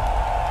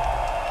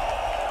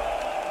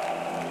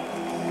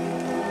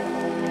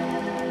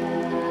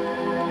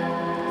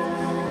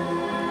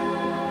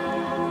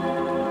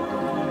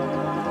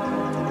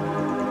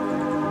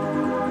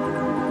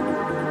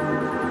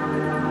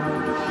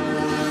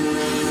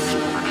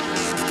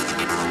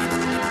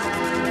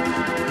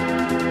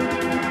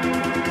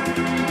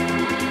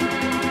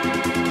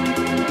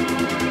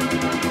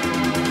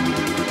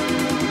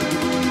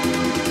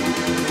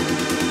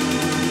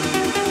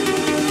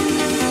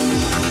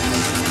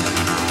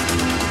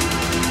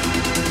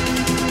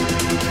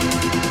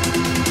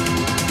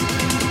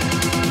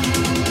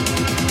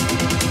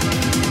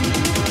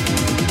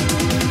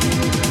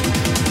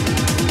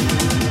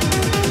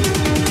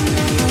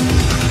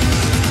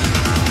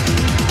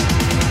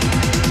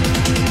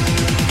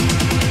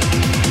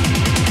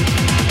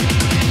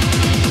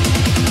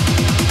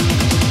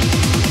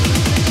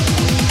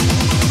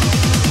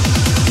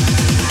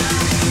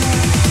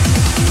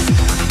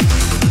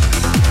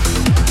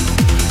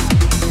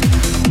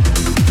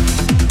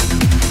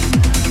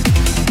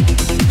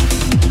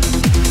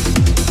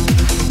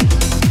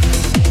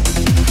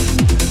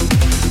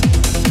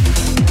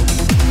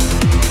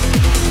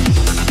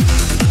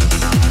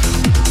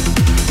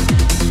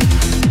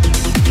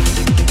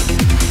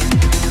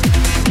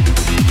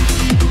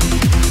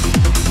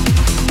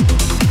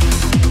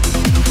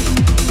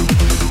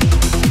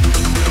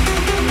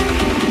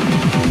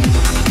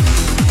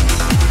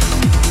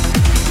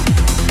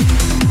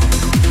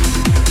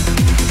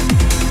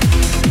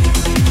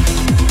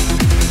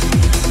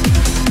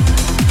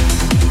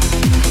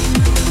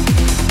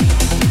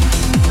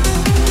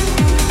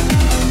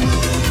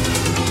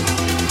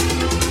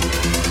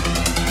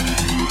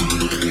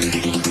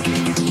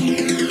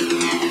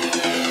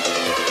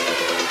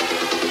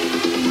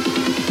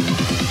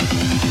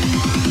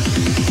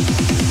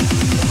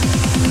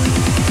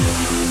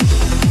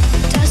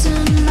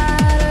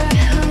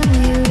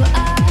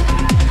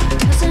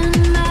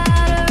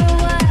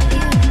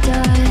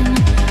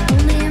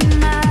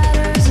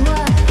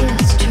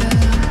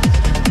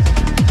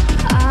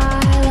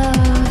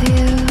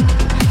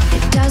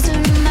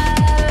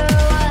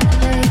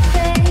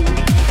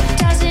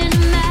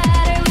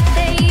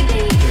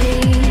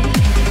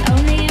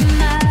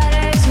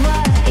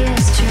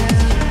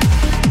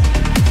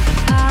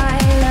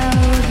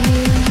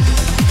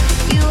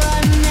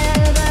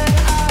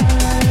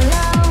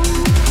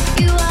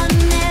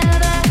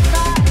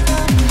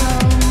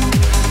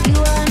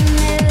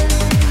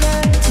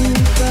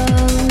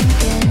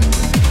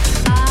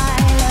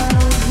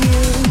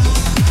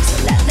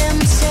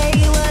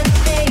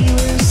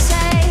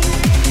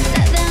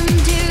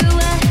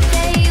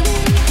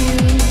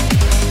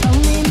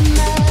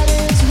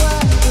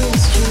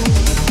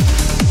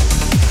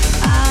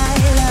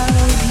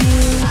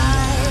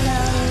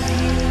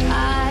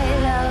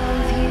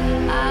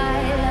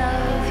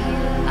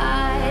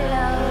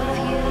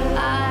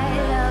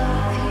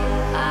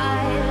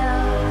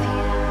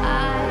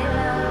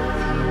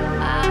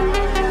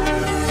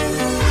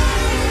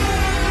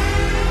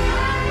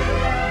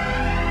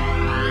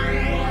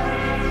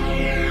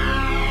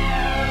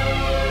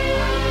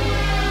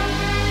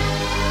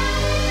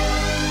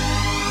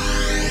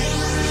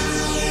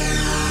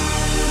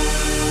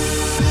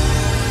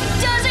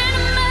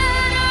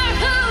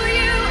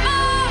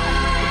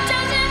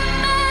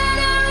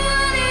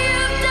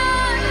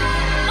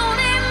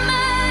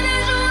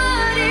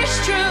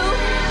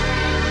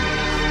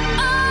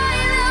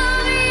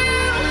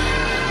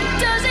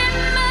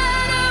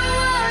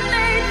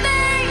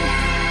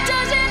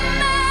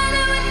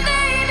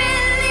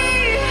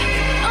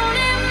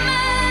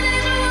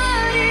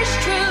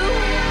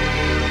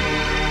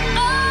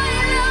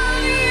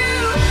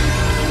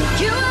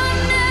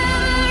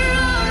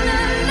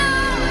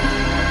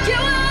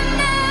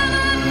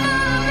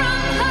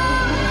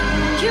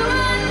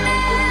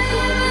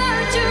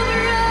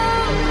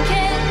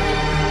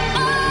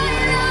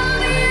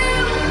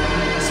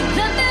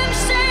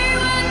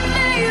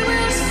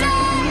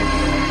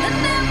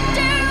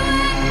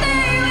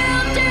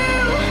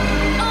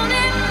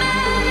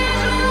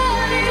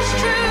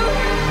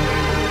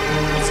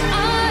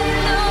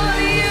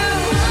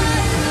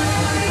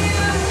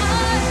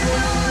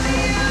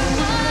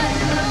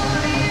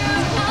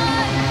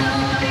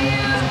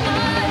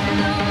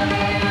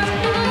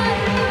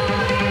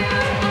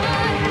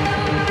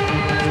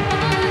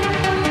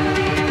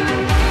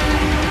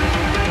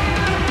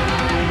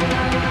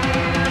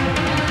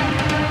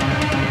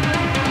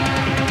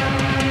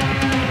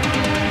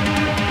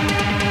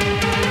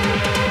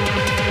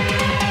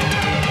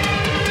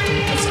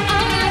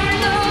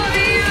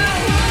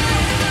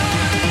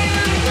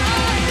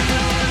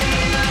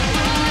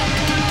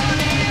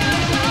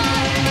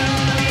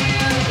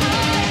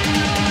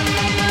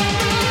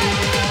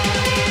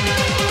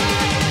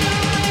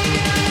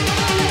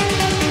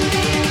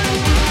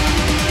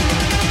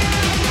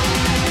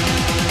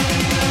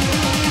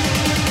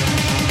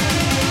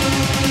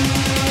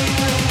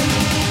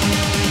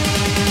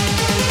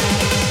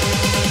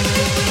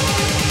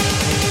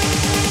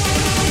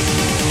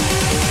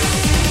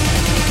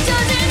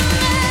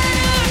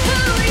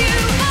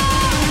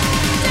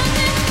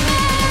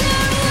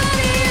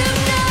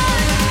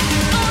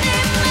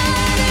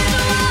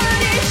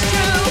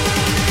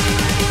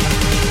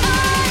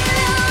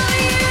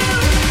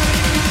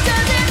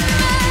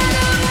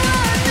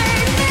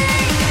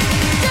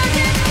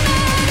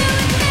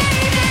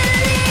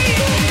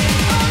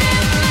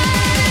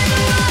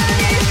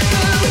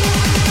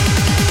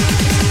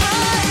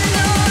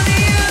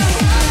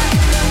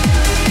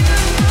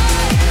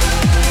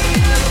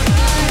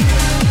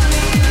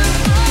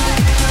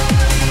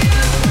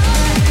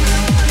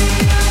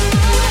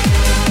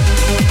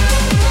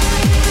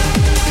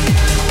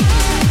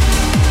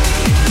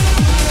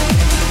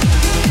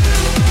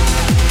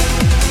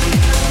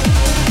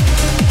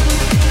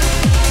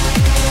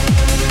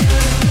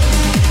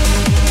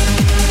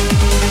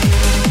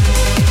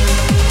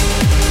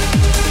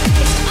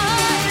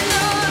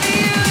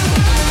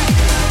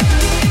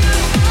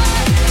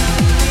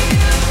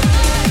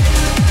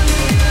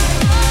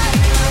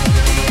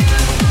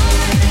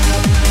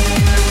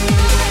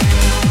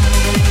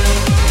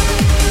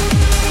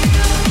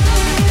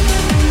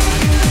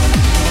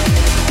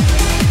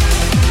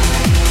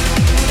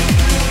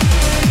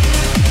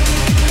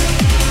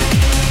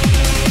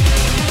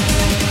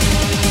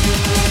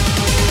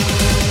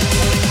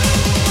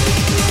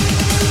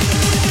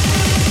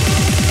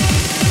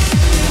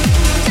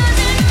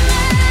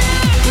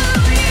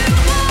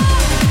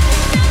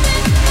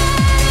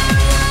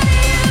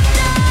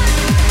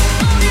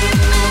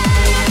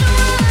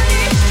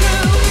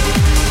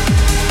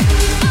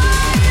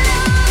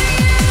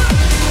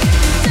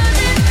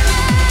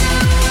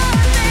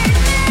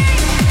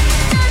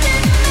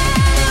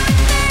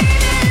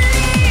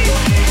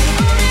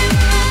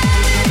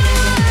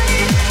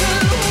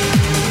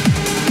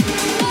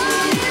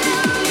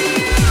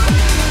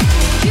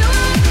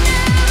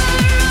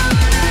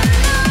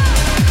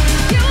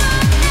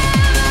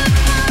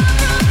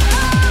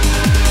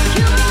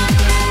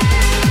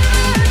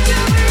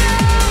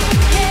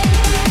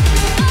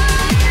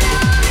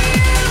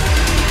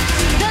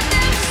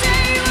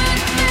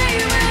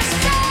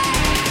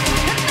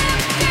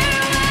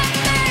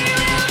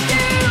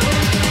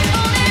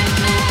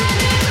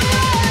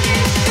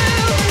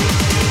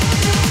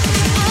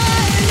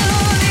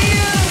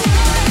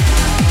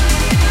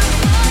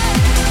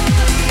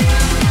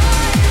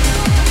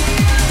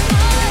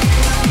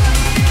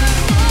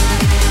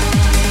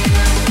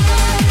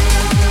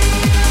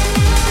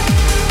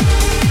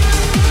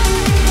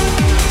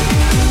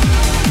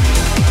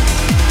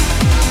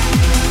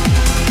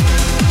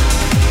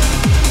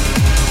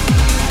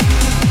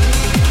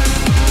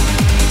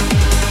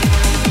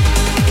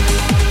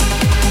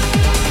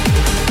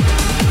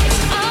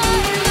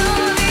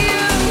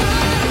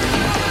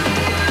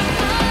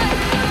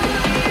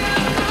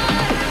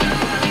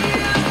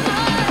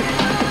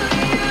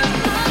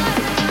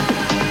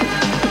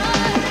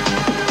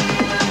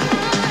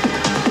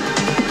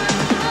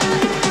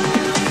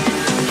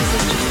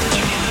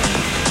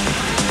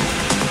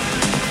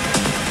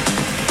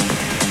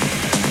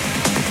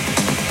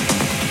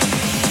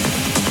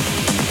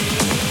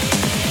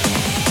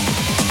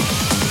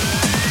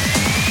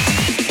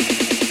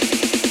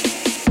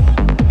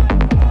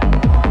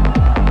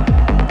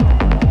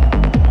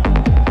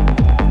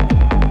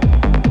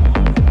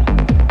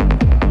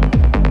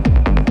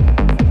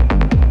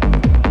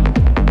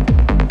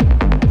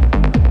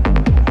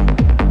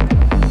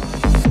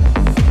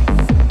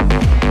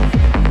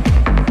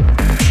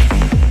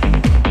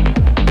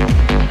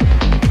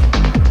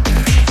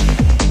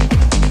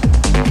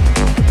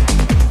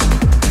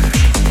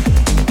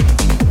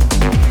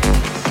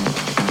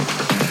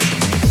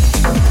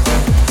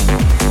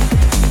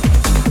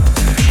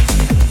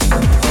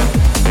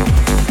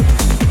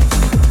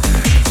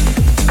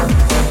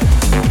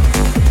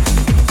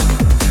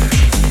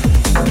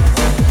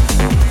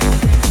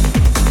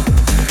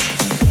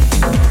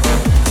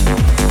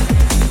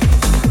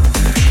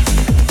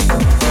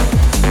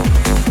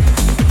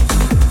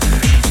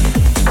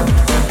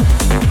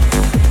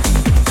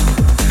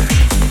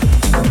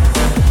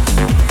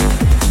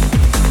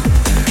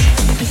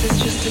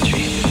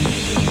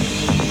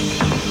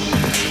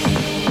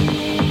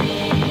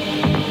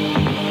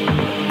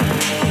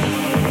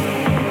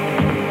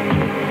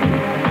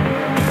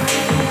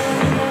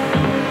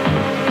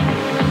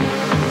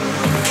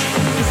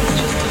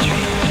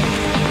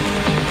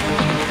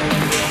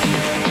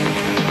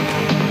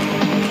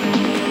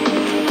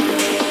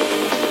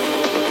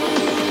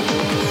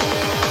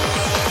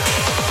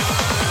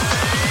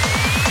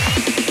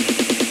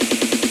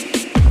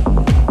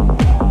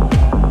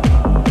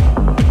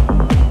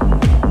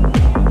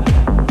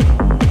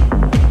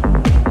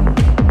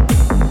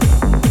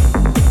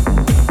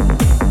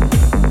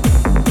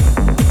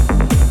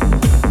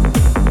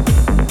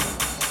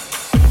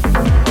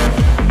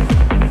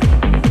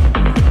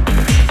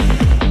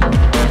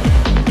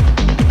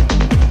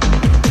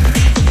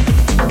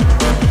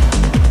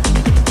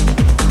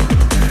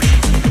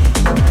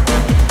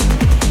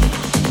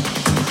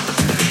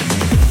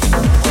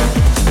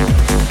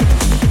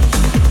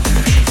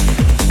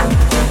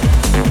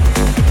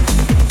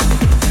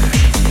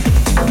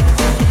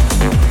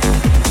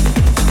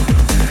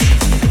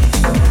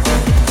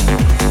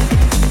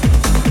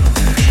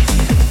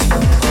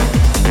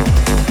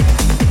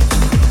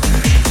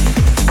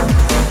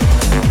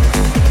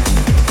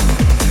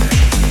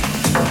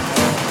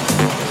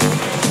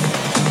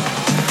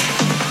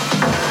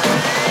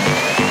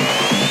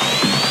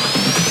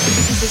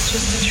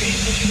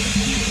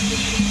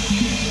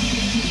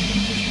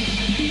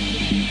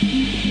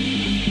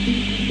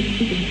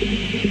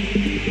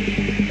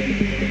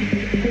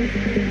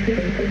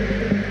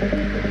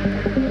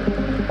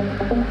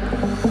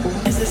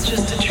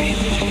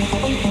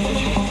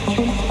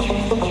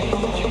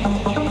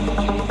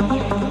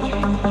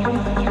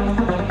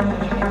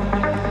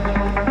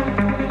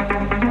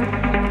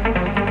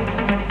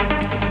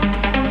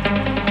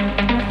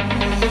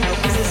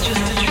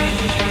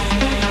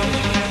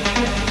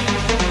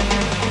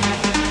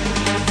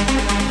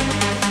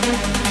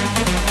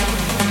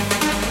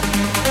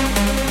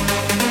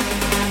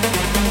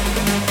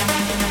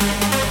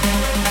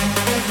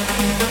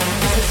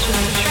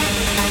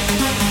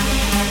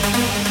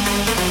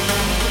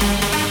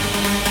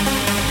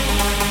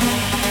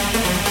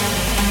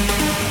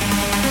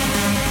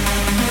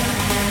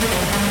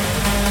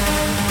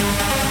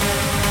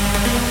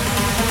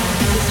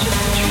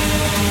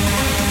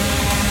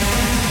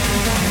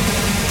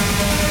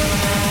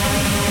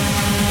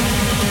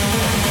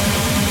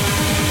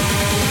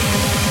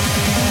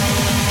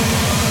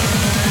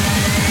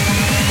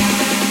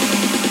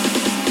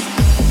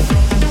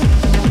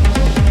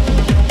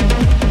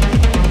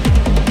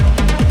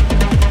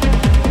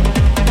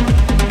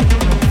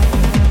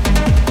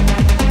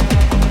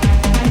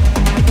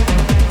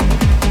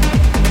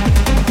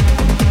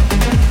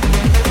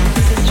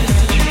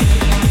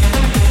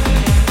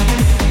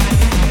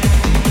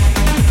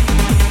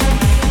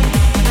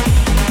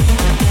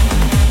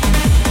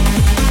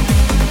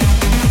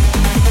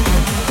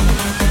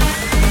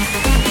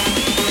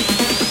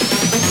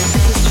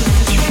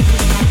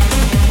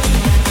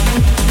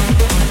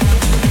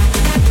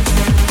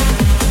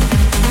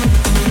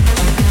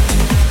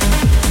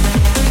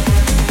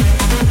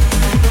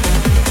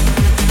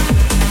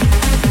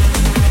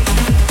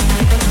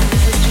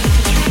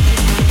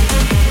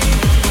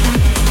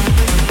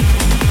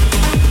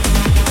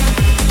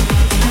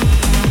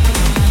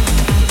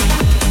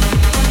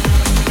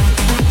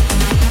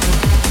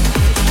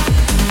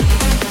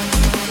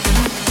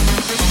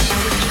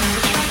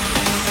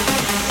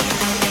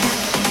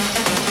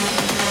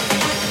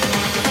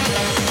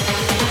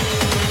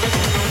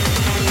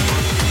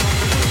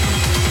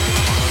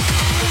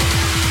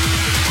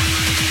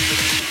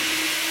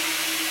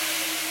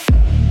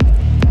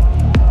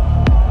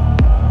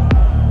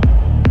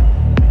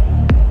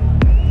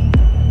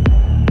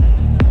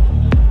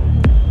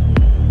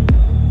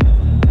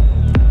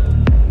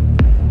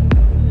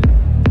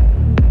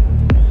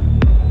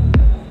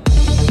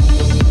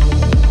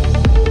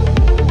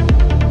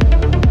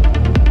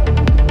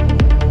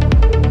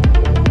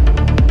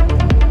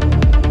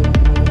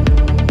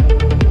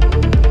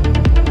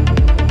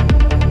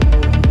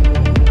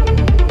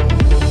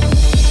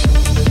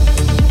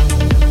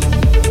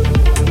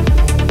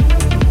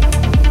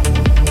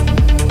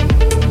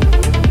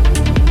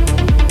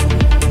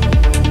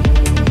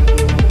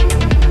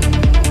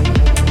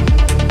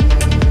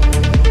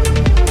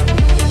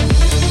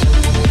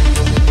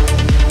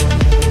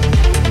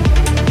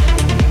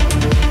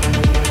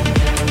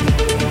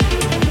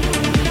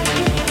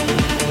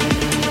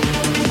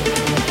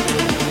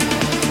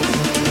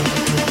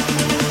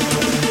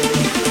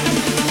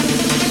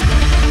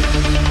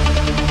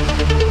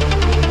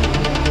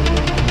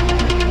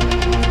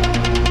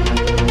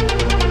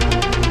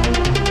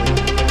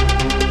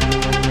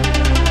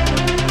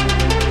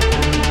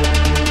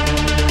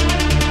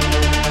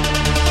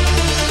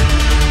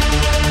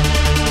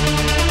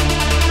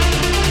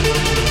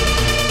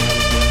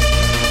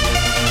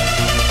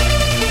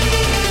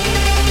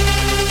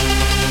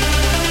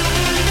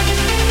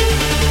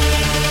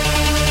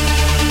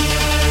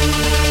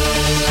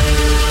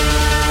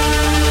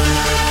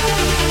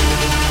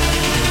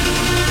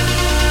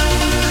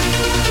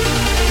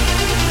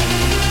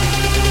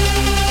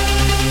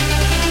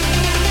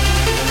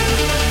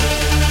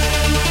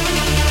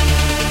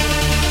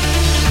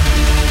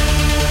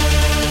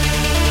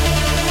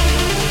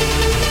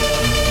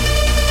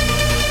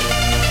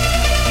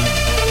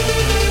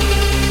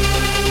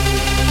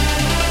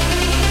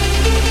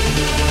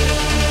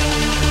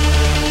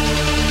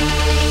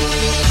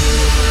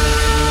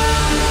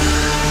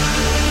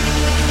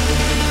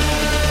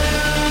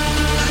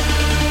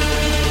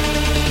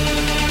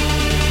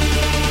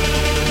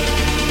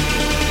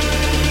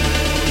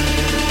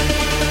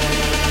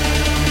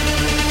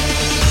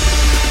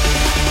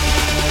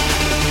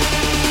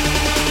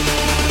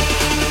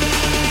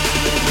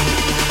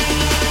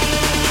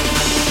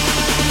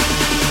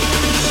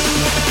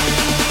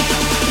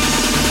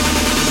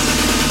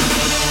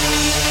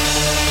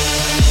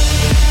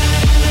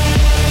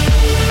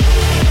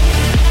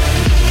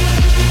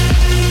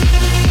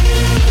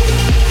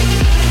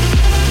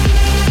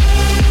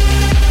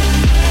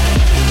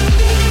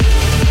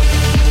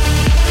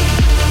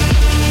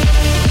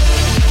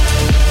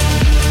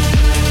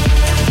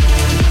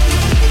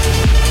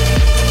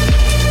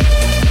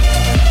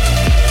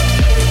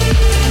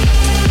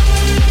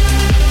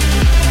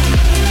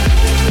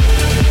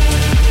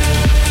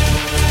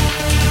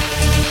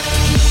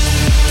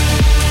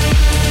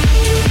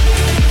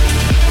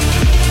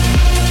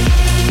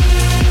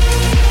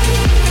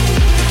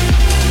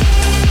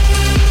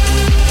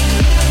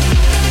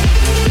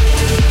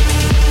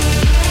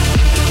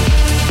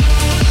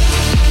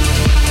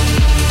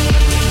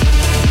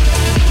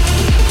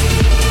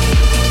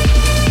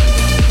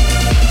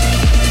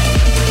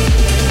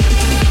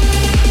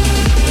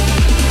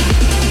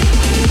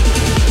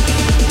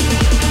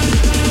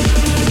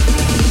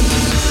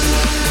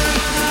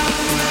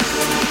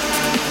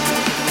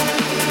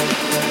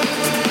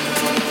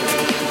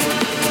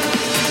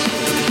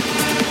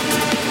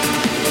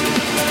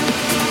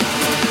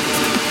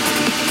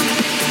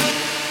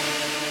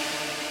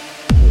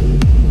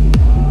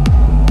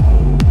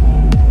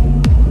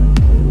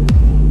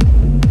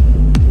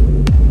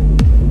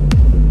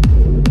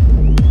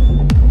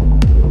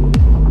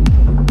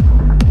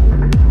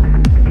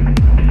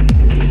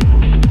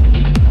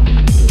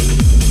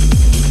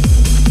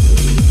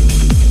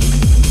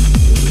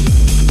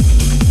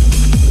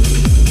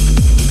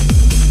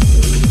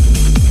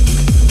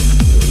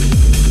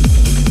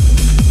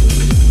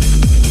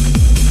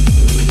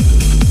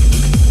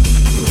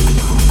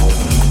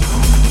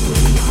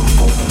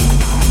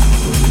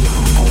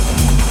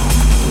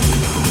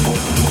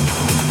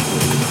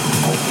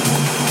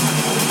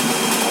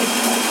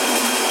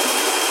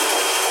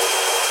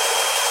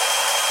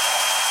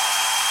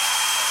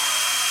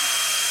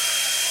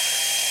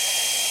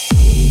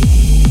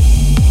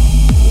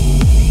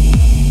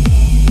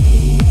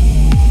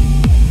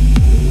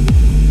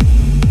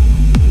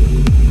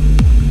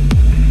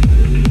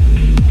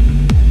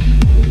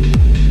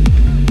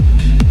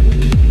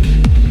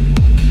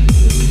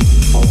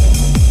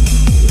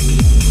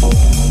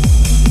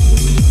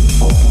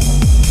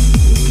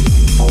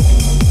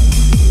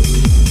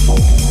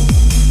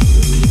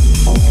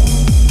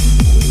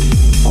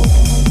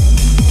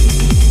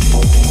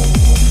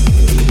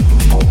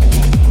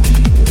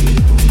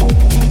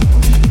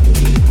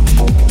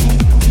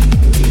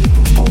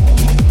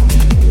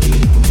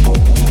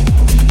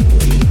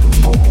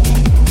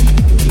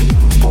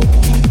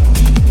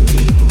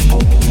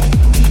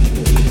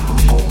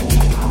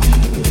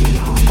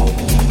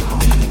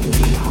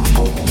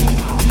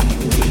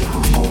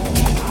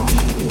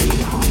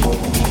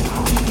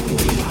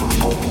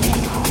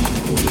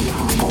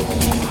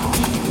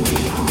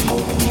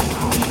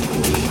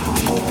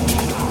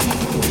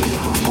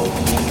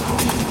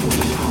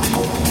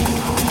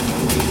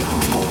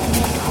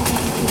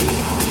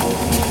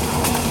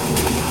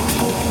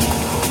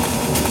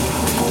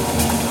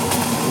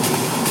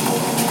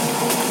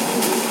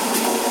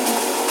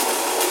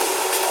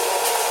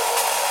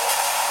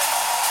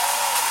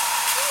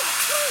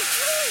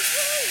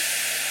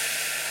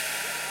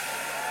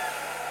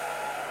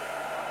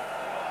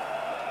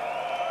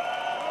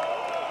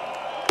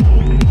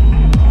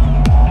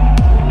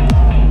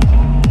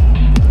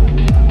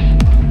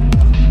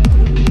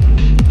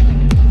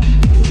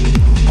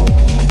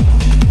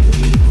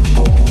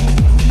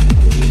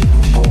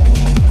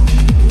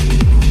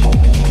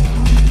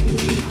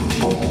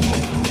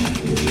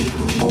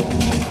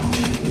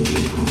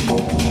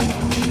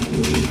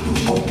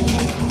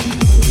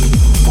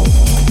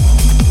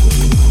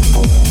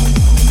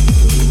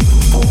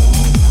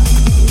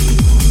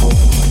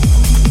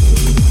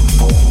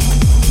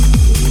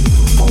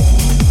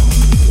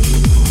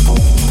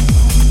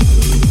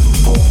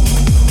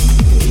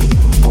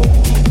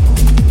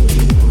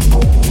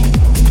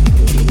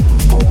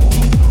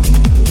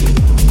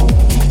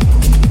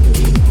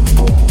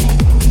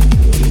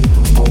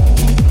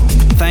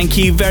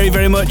 Thank you very,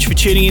 very much for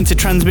tuning into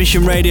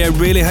Transmission Radio.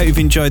 Really hope you've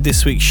enjoyed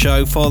this week's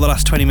show. For the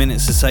last 20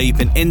 minutes or so, you've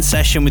been in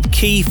session with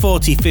Key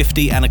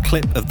 4050 and a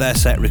clip of their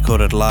set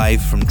recorded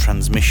live from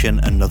Transmission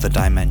Another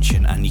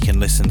Dimension. And you can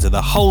listen to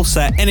the whole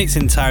set in its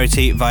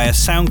entirety via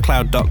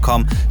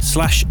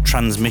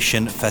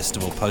soundcloud.com/Transmission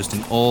Festival,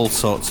 posting all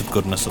sorts of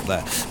goodness up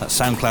there. That's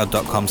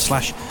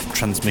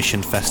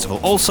soundcloud.com/Transmission Festival.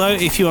 Also,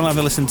 if you want to have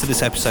a listen to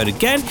this episode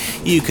again,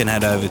 you can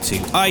head over to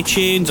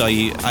iTunes or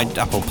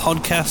Apple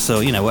Podcasts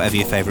or, whatever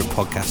your favourite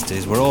podcast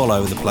is. We're all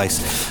over the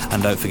place,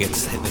 and don't forget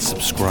to hit the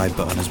subscribe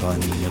button as well,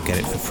 and you'll get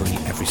it for free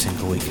every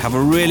single week. Have a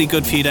really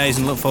good few days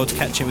and look forward to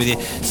catching up with you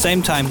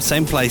same time,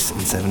 same place in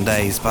 7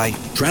 days. Bye.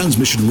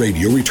 Transmission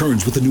Radio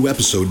returns with a new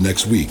episode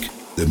next week.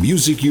 The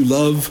music you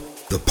love,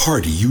 the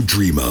party you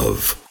dream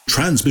of.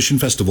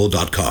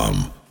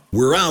 TransmissionFestival.com.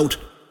 We're out,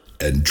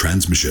 and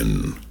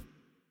transmission.